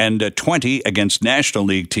and 20 against National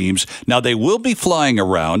League teams. Now, they will be flying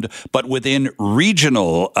around, but within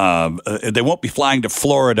regional, they won't be flying to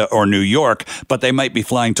Florida or New York, but they might be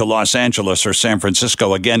flying to Los Angeles or San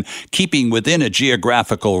Francisco, again, keeping within a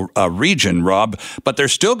geographical region, Rob, but they're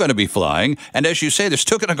still going to be flying. And as you say, they're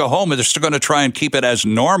still going to go home, and they're still going to try and keep it as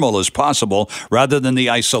normal as possible rather than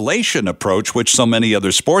the isolation approach, which so many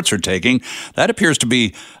other sports are taking. That appears to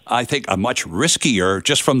be, I think, a much riskier,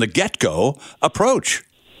 just from the get-go, approach.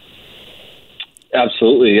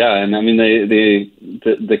 Absolutely, yeah, and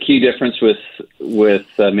the key difference with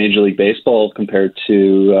Major League Baseball compared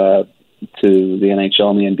to the NHL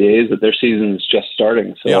and the NBA is that their season is just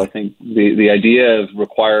starting. So yeah. I think the idea of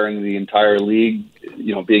requiring the entire league,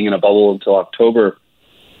 being in a bubble until October,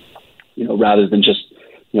 rather than just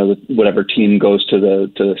whatever team goes to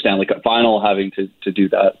the Stanley Cup final having to do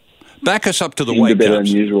that. Back us up to the Whitecaps. A bit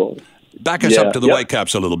unusual. Back us up to the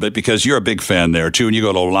Whitecaps a little bit, because you're a big fan there, too, and you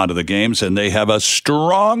go to a lot of the games, and they have a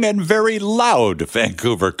strong and very loud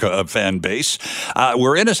Vancouver fan base.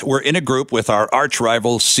 We're in a group with our arch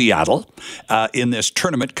rival Seattle in this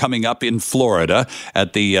tournament coming up in Florida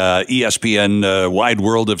at the ESPN Wide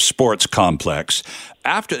World of Sports complex.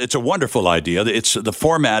 It's a wonderful idea. The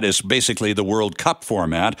format is basically the World Cup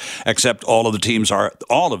format, except all of the teams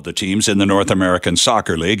in the North American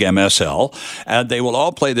Soccer League, MSL, and they will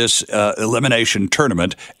all play this elimination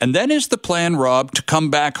tournament. And then is the plan, Rob, to come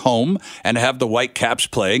back home and have the Whitecaps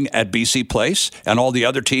playing at BC Place and all the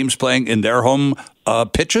other teams playing in their home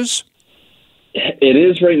pitches? It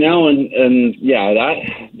is right now, and yeah,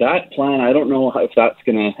 that plan, I don't know if that's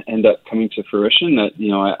going to end up coming to fruition. That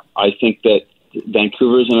I think that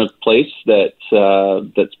Vancouver's in a place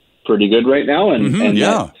that's pretty good right now, and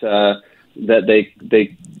that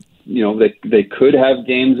they could have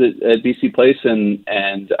games at BC Place, and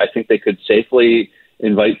I think they could safely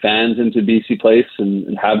invite fans into BC Place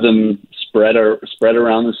and have them spread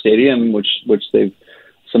around the stadium, which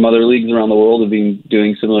some other leagues around the world have been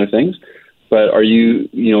doing similar things. But then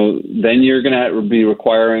you're going to be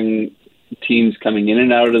requiring teams coming in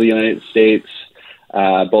and out of the United States,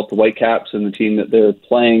 both the Whitecaps and the team that they're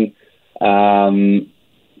playing. That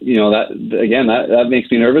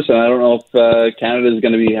makes me nervous, and I don't know if Canada is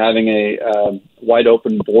going to be having a wide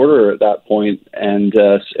open border at that point, and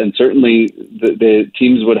certainly the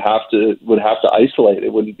teams would have to isolate. They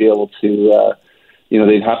wouldn't be able to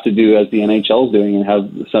they'd have to do as the NHL is doing and have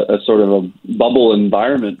a sort of a bubble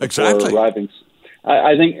environment before arriving.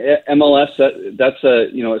 I think MLS, that's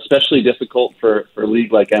especially difficult for a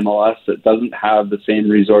league like MLS that doesn't have the same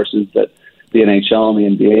resources that the NHL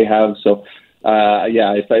and the NBA have. So,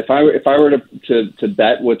 if I were to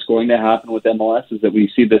bet what's going to happen with MLS is that we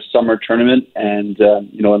see this summer tournament, and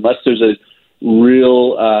unless there's a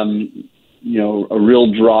real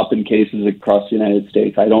drop in cases across the United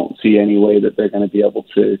States, I don't see any way that they're going to be able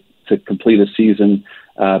to complete a season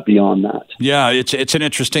beyond that. Yeah, it's an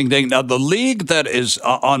interesting thing. Now, the league that is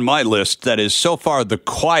on my list that is so far the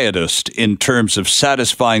quietest in terms of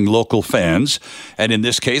satisfying local fans, and in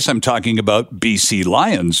this case, I'm talking about BC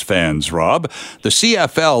Lions fans, Rob. The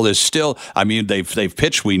CFL is still, they've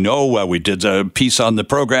pitched. We know we did a piece on the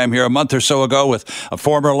program here a month or so ago with a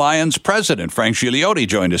former Lions president, Frank Gigliotti,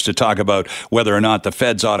 joined us to talk about whether or not the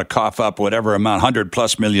feds ought to cough up whatever amount,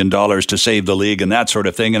 $100+ million to save the league and that sort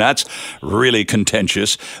of thing, and that's really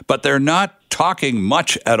contentious. But they're not talking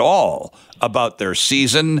much at all about their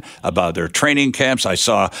season, about their training camps. I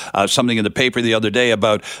saw something in the paper the other day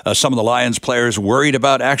about some of the Lions players worried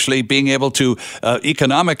about actually being able to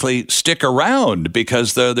economically stick around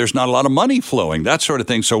because there's not a lot of money flowing, that sort of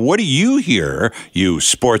thing. So what do you hear, you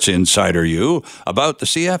sports insider, about the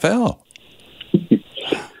CFL?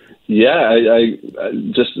 Yeah, I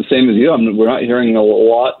just the same as you. We're not hearing a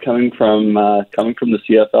lot coming from the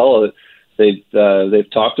CFL. They've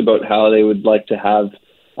talked about how they would like to have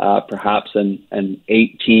perhaps an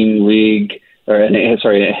 8-team league, or they have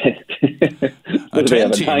a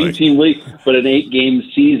 9-team league, but an 8-game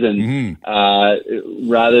season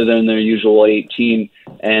rather than their usual 18,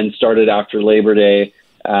 and started after Labor Day.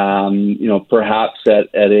 Perhaps at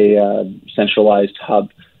a centralized hub.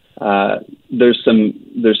 There's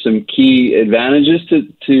some key advantages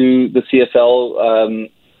to the CFL.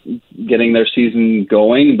 Getting their season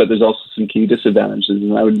going, but there's also some key disadvantages.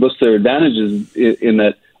 And I would list their advantages in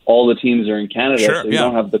that all the teams are in Canada, so you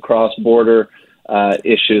don't have the cross-border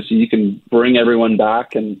issue. So you can bring everyone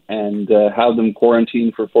back and have them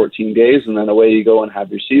quarantine for 14 days, and then away you go and have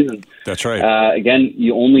your season. That's right. Again,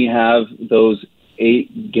 you only have those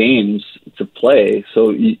 8 games to play, so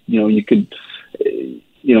you could.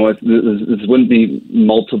 This wouldn't be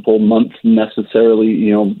multiple months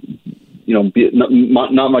necessarily.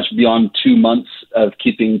 Not much beyond 2 months of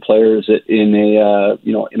keeping players in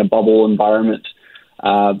a bubble environment.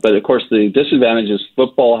 But of course, the disadvantage is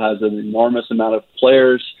football has an enormous amount of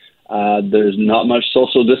players. There's not much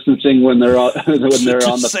social distancing when they're on on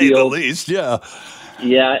the say field. The least, yeah.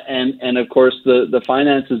 Yeah, and of course the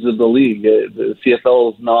finances of the league. The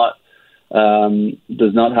CFL is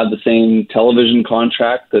does not have the same television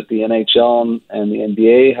contract that the NHL and the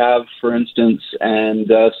NBA have, for instance, and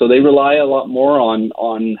so they rely a lot more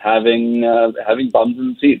on having bums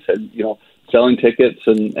in seats, and selling tickets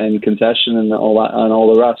and concession and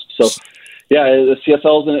all the rest. So, yeah, the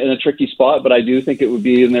CFL is in a tricky spot, but I do think it would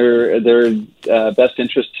be in their best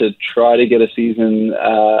interest to try to get a season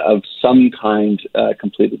of some kind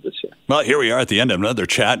completed this year. Well, here we are at the end of another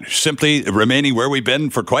chat, simply remaining where we've been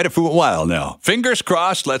for quite a while now. Fingers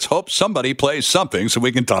crossed, let's hope somebody plays something so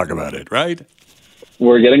we can talk about it, right?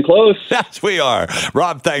 We're getting close. Yes, we are.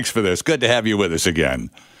 Rob, thanks for this. Good to have you with us again.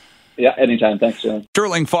 Yeah, anytime. Thanks, John.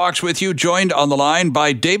 Sterling Fox with you, joined on the line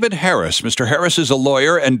by David Harris. Mr. Harris is a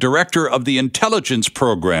lawyer and director of the intelligence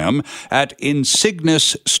program at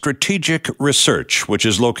Insignis Strategic Research, which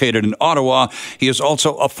is located in Ottawa. He is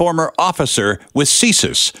also a former officer with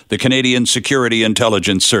CSIS, the Canadian Security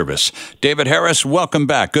Intelligence Service. David Harris, welcome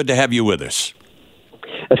back. Good to have you with us.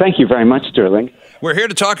 Thank you very much, Sterling. We're here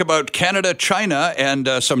to talk about Canada, China, and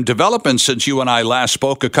some developments since you and I last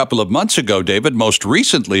spoke a couple of months ago, David. Most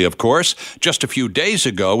recently, of course, just a few days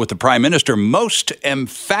ago, with the Prime Minister most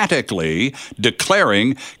emphatically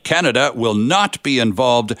declaring Canada will not be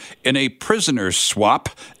involved in a prisoner swap,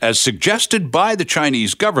 as suggested by the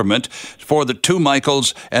Chinese government for the two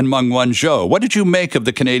Michaels and Meng Wanzhou. What did you make of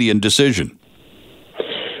the Canadian decision?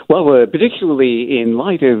 Well, particularly in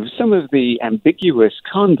light of some of the ambiguous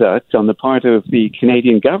conduct on the part of the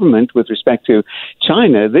Canadian government with respect to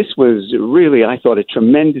China, this was really, I thought, a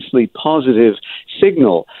tremendously positive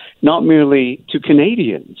signal, not merely to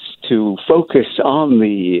Canadians to focus on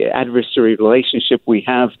the adversary relationship we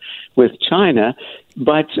have with China,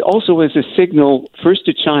 but also as a signal first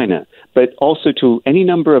to China, but also to any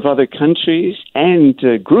number of other countries and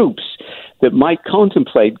groups that might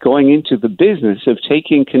contemplate going into the business of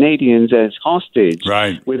taking Canadians as hostage,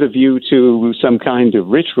 right, with a view to some kind of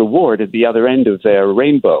rich reward at the other end of their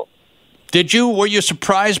rainbow. Were you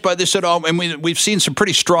surprised by this at all? I mean, we've seen some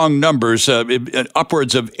pretty strong numbers,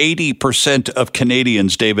 upwards of 80% of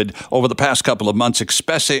Canadians, David, over the past couple of months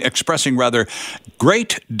expressing rather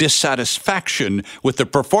great dissatisfaction with the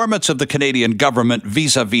performance of the Canadian government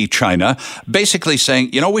vis-a-vis China, basically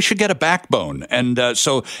saying, we should get a backbone. And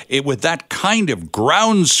with that kind of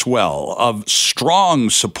groundswell of strong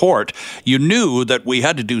support, you knew that we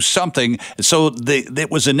had to do something. So it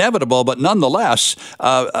was inevitable, but nonetheless,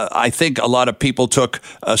 I think a lot of people took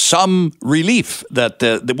some relief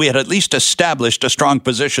that we had at least established a strong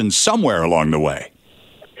position somewhere along the way.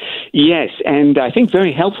 Yes, and I think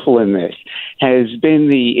very helpful in this has been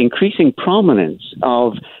the increasing prominence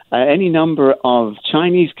of any number of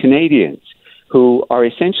Chinese Canadians who are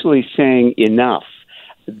essentially saying enough.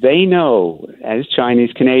 They know, as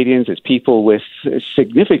Chinese Canadians, as people with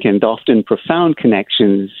significant, often profound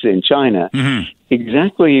connections in China,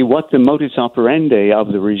 exactly what the modus operandi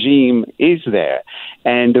of the regime is there.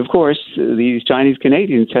 And, of course, these Chinese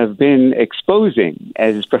Canadians have been exposing,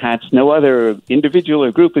 as perhaps no other individual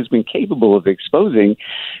or group has been capable of exposing,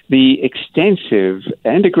 the extensive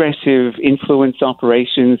and aggressive influence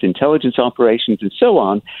operations, intelligence operations, and so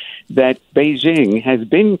on, that Beijing has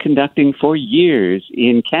been conducting for years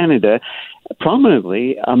in Canada,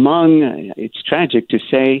 prominently among, it's tragic to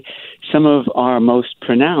say, some of our most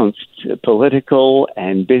pronounced political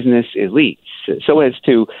and business elites, so as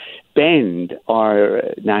to bend our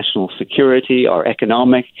national security, our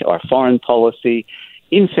economic, our foreign policy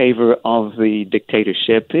in favor of the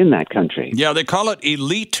dictatorship in that country. Yeah, they call it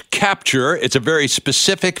elite capture. It's a very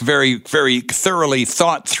specific, very, very thoroughly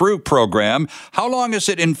thought through program. How long has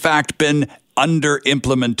it, in fact, been under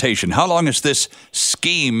implementation? How long has this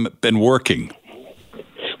scheme been working?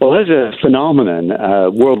 Well, as a phenomenon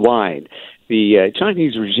worldwide, the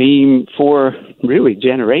Chinese regime for really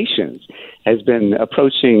generations has been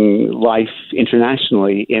approaching life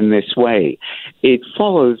internationally in this way. It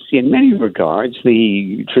follows, in many regards,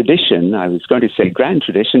 the tradition, I was going to say grand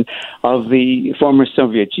tradition, of the former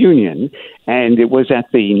Soviet Union, and it was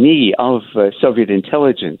at the knee of Soviet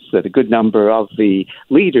intelligence that a good number of the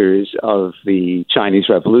leaders of the Chinese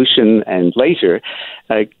Revolution and later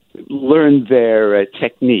learned their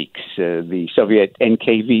techniques, the Soviet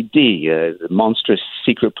NKVD, the monstrous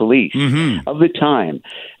secret police of the time,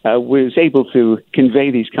 was able to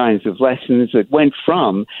convey these kinds of lessons that went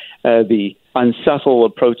from the unsubtle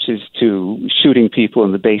approaches to shooting people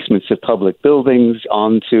in the basements of public buildings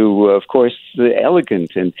onto, of course, the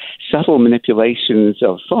elegant and subtle manipulations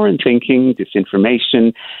of foreign thinking,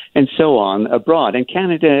 disinformation, and so on abroad. And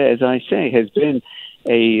Canada, as I say, has been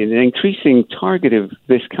an increasing target of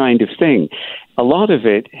this kind of thing. A lot of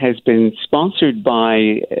it has been sponsored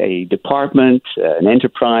by a department, an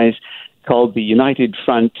enterprise called the United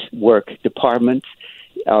Front Work Department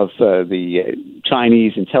of the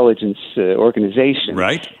Chinese intelligence organization.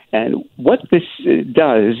 Right. And what this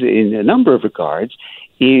does in a number of regards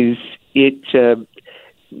is it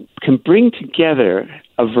can bring together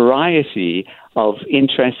a variety of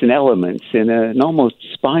interests and elements in an almost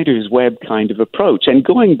spider's web kind of approach. And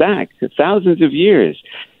going back thousands of years,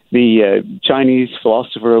 the Chinese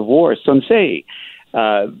philosopher of war, Sun Tzu,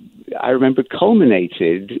 I remember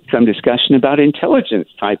culminated some discussion about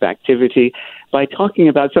intelligence-type activity by talking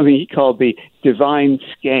about something he called the divine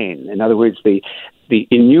skein. In other words, the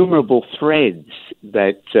innumerable threads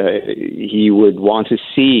that he would want to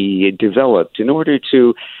see developed in order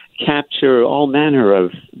to capture all manner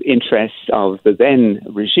of interests of the then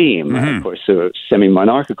regime, of course, a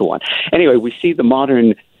semi-monarchical one. Anyway, we see the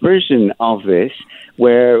modern version of this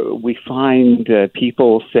where we find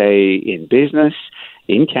people, say, in business,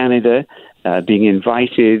 in Canada, being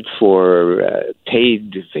invited for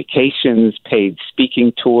paid vacations, paid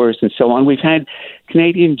speaking tours, and so on. We've had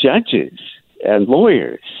Canadian judges and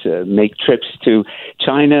lawyers make trips to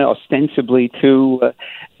China ostensibly to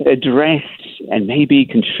address and maybe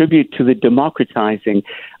contribute to the democratizing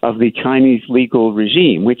of the Chinese legal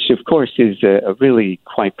regime, which, of course, is a really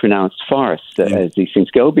quite pronounced farce as these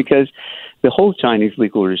things go, because the whole Chinese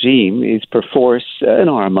legal regime is perforce an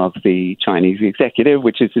arm of the Chinese executive,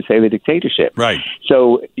 which is to say the dictatorship. Right.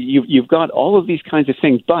 So you've got all of these kinds of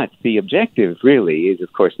things, but the objective really is,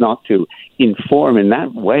 of course, not to inform in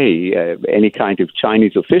that way any kind of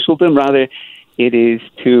Chinese officialdom. Rather, it is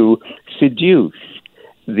to seduce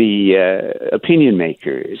the opinion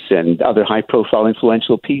makers and other high-profile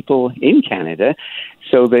influential people in Canada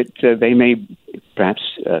so that they may perhaps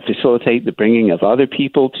facilitate the bringing of other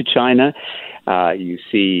people to China. You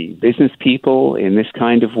see business people in this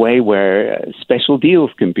kind of way where special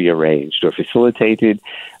deals can be arranged or facilitated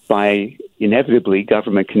by inevitably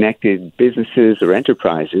government-connected businesses or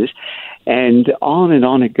enterprises. And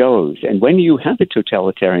on it goes. And when you have a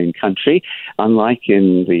totalitarian country, unlike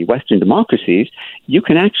in the Western democracies, you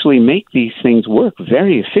can actually make these things work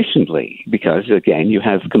very efficiently because, again, you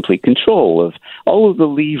have complete control of all of the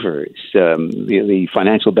levers, the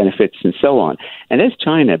financial benefits and so on. And as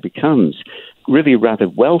China becomes really rather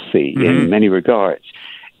wealthy in many regards,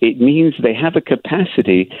 it means they have a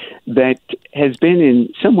capacity that has been in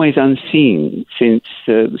some ways unseen since,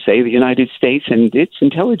 say, the United States and its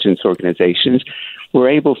intelligence organizations were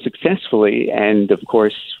able successfully, and of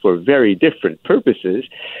course for very different purposes,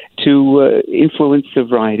 to influence a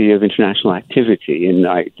variety of international activity in,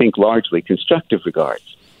 I think, largely constructive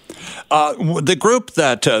regards. The group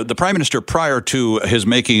that the Prime Minister, prior to his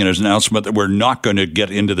making his announcement that we're not going to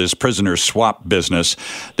get into this prisoner swap business,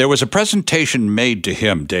 there was a presentation made to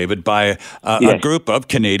him, David, by a group of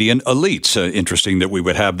Canadian elites. Interesting that we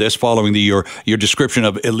would have this following your description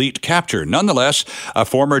of elite capture. Nonetheless,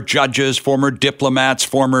 former judges, former diplomats,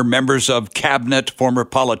 former members of cabinet, former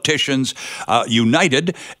politicians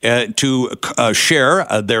united to share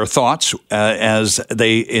their thoughts as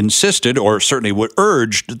they insisted, or certainly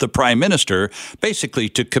urged, the Prime Minister basically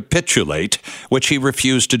to capitulate, which he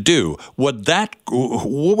refused to do. What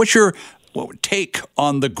was your take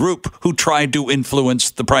on the group who tried to influence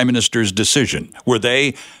the Prime Minister's decision? Were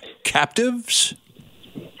they captives?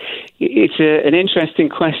 It's an interesting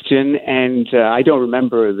question, and I don't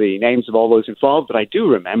remember the names of all those involved, but I do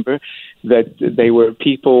remember that they were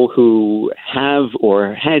people who have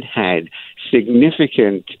or had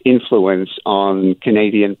significant influence on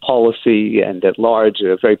Canadian policy and at large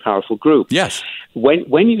a very powerful group. Yes.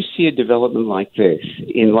 When you see a development like this,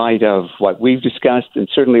 in light of what we've discussed and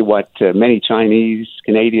certainly what many Chinese,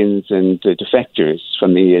 Canadians and defectors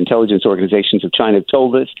from the intelligence organizations of China have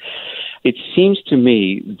told us, it seems to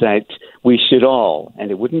me that we should all,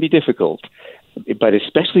 and it wouldn't be difficult, but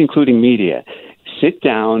especially including media, sit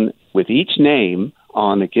down with each name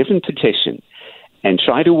on a given petition and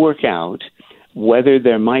try to work out whether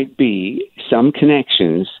there might be some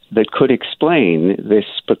connections that could explain this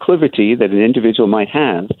proclivity that an individual might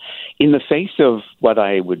have in the face of what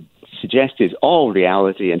I would suggest is all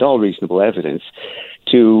reality and all reasonable evidence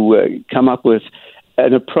to come up with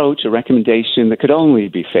an approach, a recommendation that could only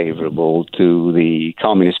be favorable to the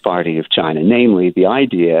Communist Party of China, namely the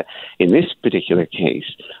idea in this particular case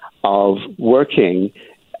of working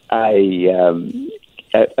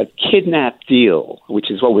a kidnap deal,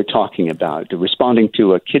 which is what we're talking about, responding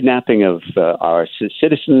to a kidnapping of our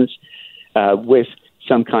citizens with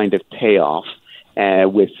some kind of payoff,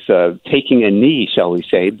 with taking a knee, shall we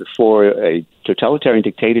say, before a totalitarian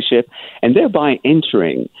dictatorship, and thereby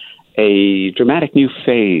entering a dramatic new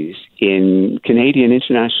phase in Canadian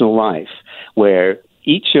international life where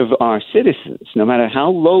each of our citizens, no matter how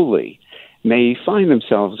lowly, may find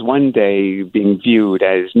themselves one day being viewed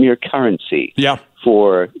as mere currency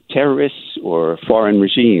for terrorists or foreign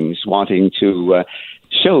regimes wanting to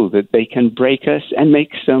show that they can break us and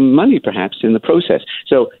make some money perhaps in the process.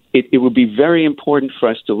 So it would be very important for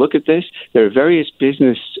us to look at this. There are various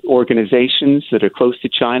business organizations that are close to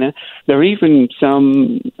China. There are even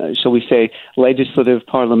some, shall we say, legislative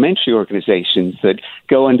parliamentary organizations that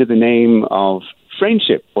go under the name of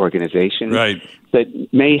friendship organizations that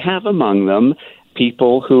may have among them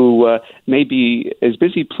people who may be as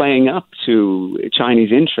busy playing up to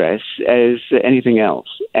Chinese interests as anything else.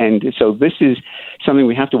 And so this is something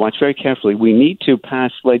we have to watch very carefully. We need to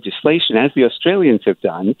pass legislation, as the Australians have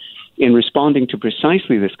done, in responding to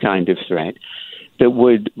precisely this kind of threat that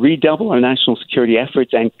would redouble our national security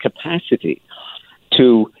efforts and capacity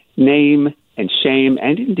to name and shame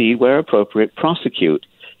and indeed, where appropriate, prosecute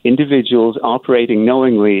individuals operating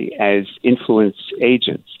knowingly as influence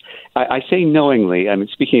agents. I say knowingly, I mean,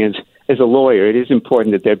 speaking as a lawyer, it is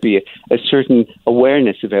important that there be a certain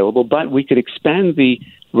awareness available, but we could expand the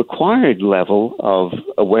required level of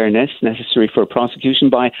awareness necessary for prosecution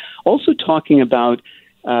by also talking about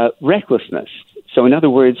recklessness. So in other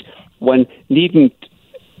words, one needn't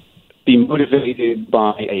be motivated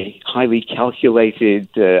by a highly calculated,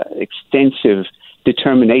 extensive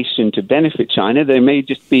determination to benefit China. They may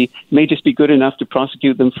just be good enough to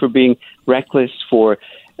prosecute them for being reckless, for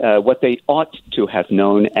what they ought to have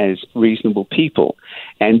known as reasonable people.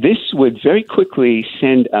 And this would very quickly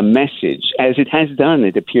send a message, as it has done,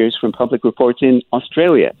 it appears from public reports in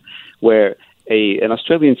Australia, where an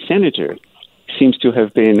Australian senator seems to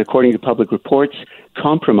have been, according to public reports,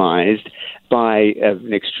 compromised by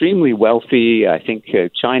an extremely wealthy, I think,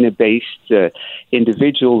 China-based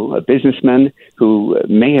individual, a businessman who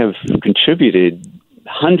may have contributed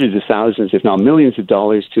hundreds of thousands, if not millions of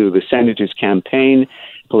dollars to the senator's campaign,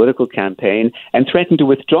 political campaign and threatened to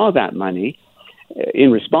withdraw that money,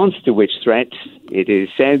 in response to which threat it is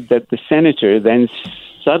said that the senator then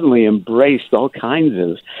suddenly embraced all kinds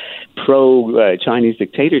of pro-Chinese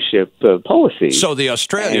dictatorship policies. So the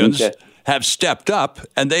Australians have stepped up,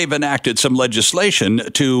 and they've enacted some legislation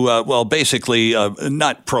to, basically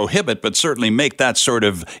not prohibit, but certainly make that sort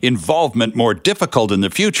of involvement more difficult in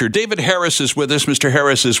the future. David Harris is with us. Mr.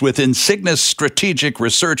 Harris is with Insignis Strategic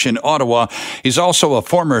Research in Ottawa. He's also a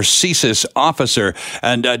former CSIS officer.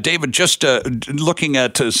 And David, just looking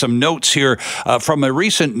at some notes here from a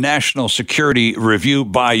recent national security review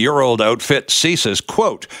by your old outfit, CSIS,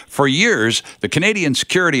 quote, "For years, the Canadian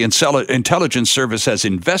Security Intelligence Service has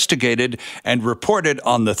investigated and reported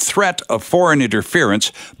on the threat of foreign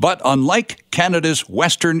interference, but unlike Canada's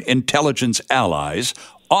Western intelligence allies,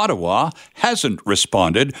 Ottawa hasn't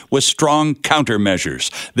responded with strong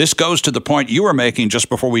countermeasures." This goes to the point you were making just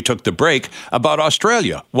before we took the break about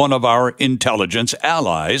Australia, one of our intelligence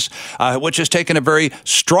allies, which has taken a very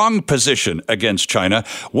strong position against China.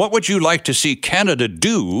 What would you like to see Canada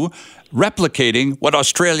do, replicating what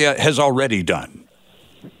Australia has already done?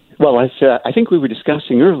 Well, as I think we were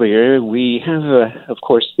discussing earlier, we have, of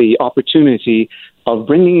course, the opportunity of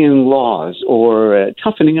bringing in laws or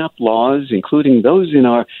toughening up laws, including those in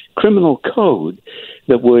our criminal code,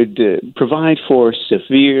 that would provide for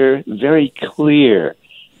severe, very clear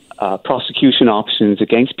prosecution options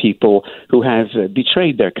against people who have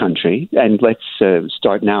betrayed their country. And let's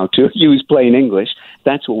start now to use plain English.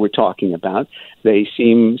 That's what we're talking about. They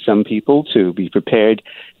seem, some people, to be prepared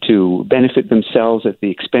to benefit themselves at the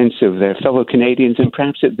expense of their fellow Canadians and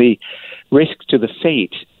perhaps at the risk to the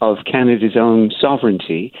fate of Canada's own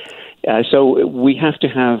sovereignty. So we have to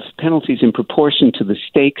have penalties in proportion to the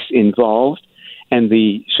stakes involved and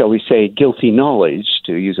the, shall we say, guilty knowledge,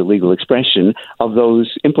 to use a legal expression, of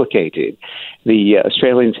those implicated. The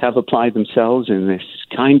Australians have applied themselves in this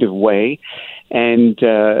kind of way, and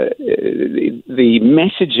the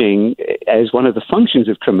messaging as one of the functions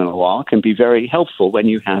of criminal law can be very helpful when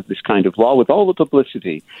you have this kind of law with all the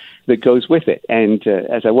publicity that goes with it. And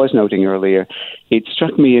as I was noting earlier, it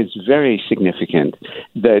struck me as very significant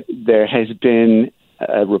that there has been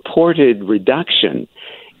a reported reduction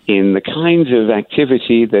in the kinds of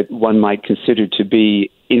activity that one might consider to be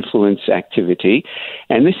influence activity.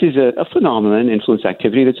 And this is a phenomenon, influence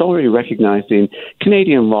activity, that's already recognized in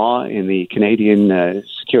Canadian law, in the Canadian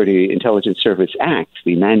Security Intelligence Service Act,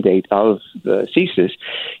 the mandate of the CSIS.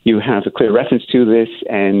 You have a clear reference to this,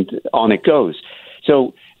 and on it goes.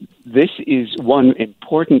 So this is one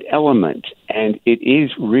important element, and it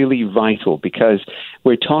is really vital because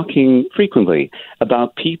we're talking frequently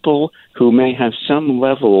about people who may have some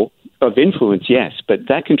level of influence, yes, but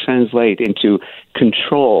that can translate into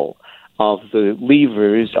control of the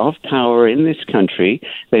levers of power in this country.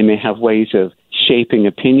 They may have ways of shaping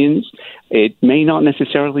opinions. It may not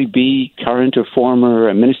necessarily be current or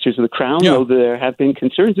former ministers of the Crown, though there have been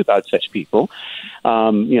concerns about such people,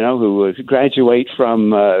 who graduate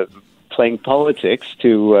from playing politics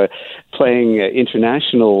to playing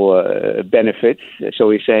international benefits, shall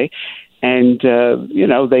we say. And,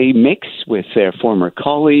 they mix with their former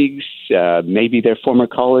colleagues. Maybe their former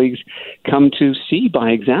colleagues come to see,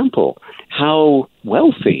 by example, how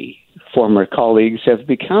wealthy former colleagues have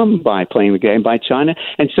become by playing the game by China.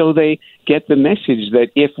 And so they get the message that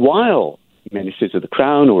if, while ministers of the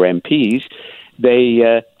Crown or MPs,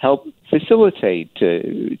 they help facilitate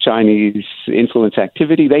Chinese influence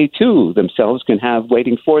activity, they too themselves can have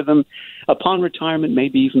waiting for them upon retirement,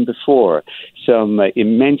 maybe even before, some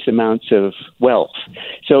immense amounts of wealth.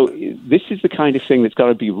 So this is the kind of thing that's got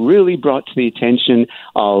to be really brought to the attention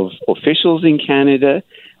of officials in Canada,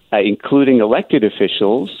 including elected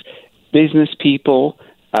officials, business people,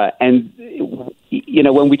 and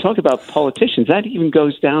when we talk about politicians, that even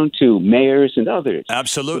goes down to mayors and others.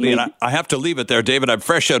 Absolutely. And I have to leave it there, David. I'm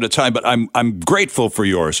fresh out of time, but I'm grateful for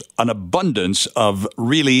yours. An abundance of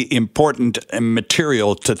really important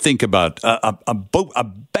material to think about. A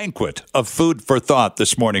banquet of food for thought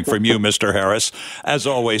this morning from you, Mr. Harris. As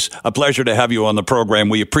always, a pleasure to have you on the program.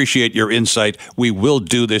 We appreciate your insight. We will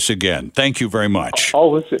do this again. Thank you very much.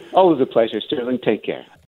 Always a pleasure, Sterling. Take care.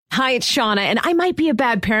 Hi, it's Shauna, and I might be a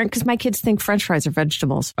bad parent because my kids think French fries are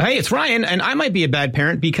vegetables. Hey, it's Ryan, and I might be a bad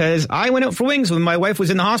parent because I went out for wings when my wife was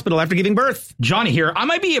in the hospital after giving birth. Johnny here. I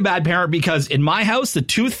might be a bad parent because in my house, the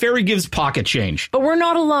tooth fairy gives pocket change. But we're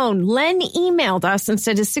not alone. Len emailed us and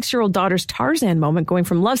said his 6-year-old daughter's Tarzan moment going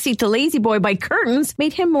from love seat to lazy boy by curtains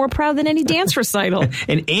made him more proud than any dance recital.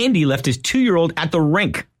 And Andy left his 2-year-old at the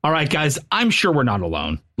rink. All right, guys, I'm sure we're not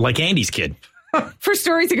alone. Like Andy's kid. For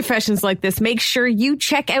stories and confessions like this, make sure you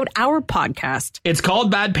check out our podcast. It's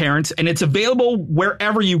called Bad Parents, and it's available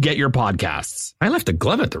wherever you get your podcasts. I left a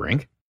glove at the rink.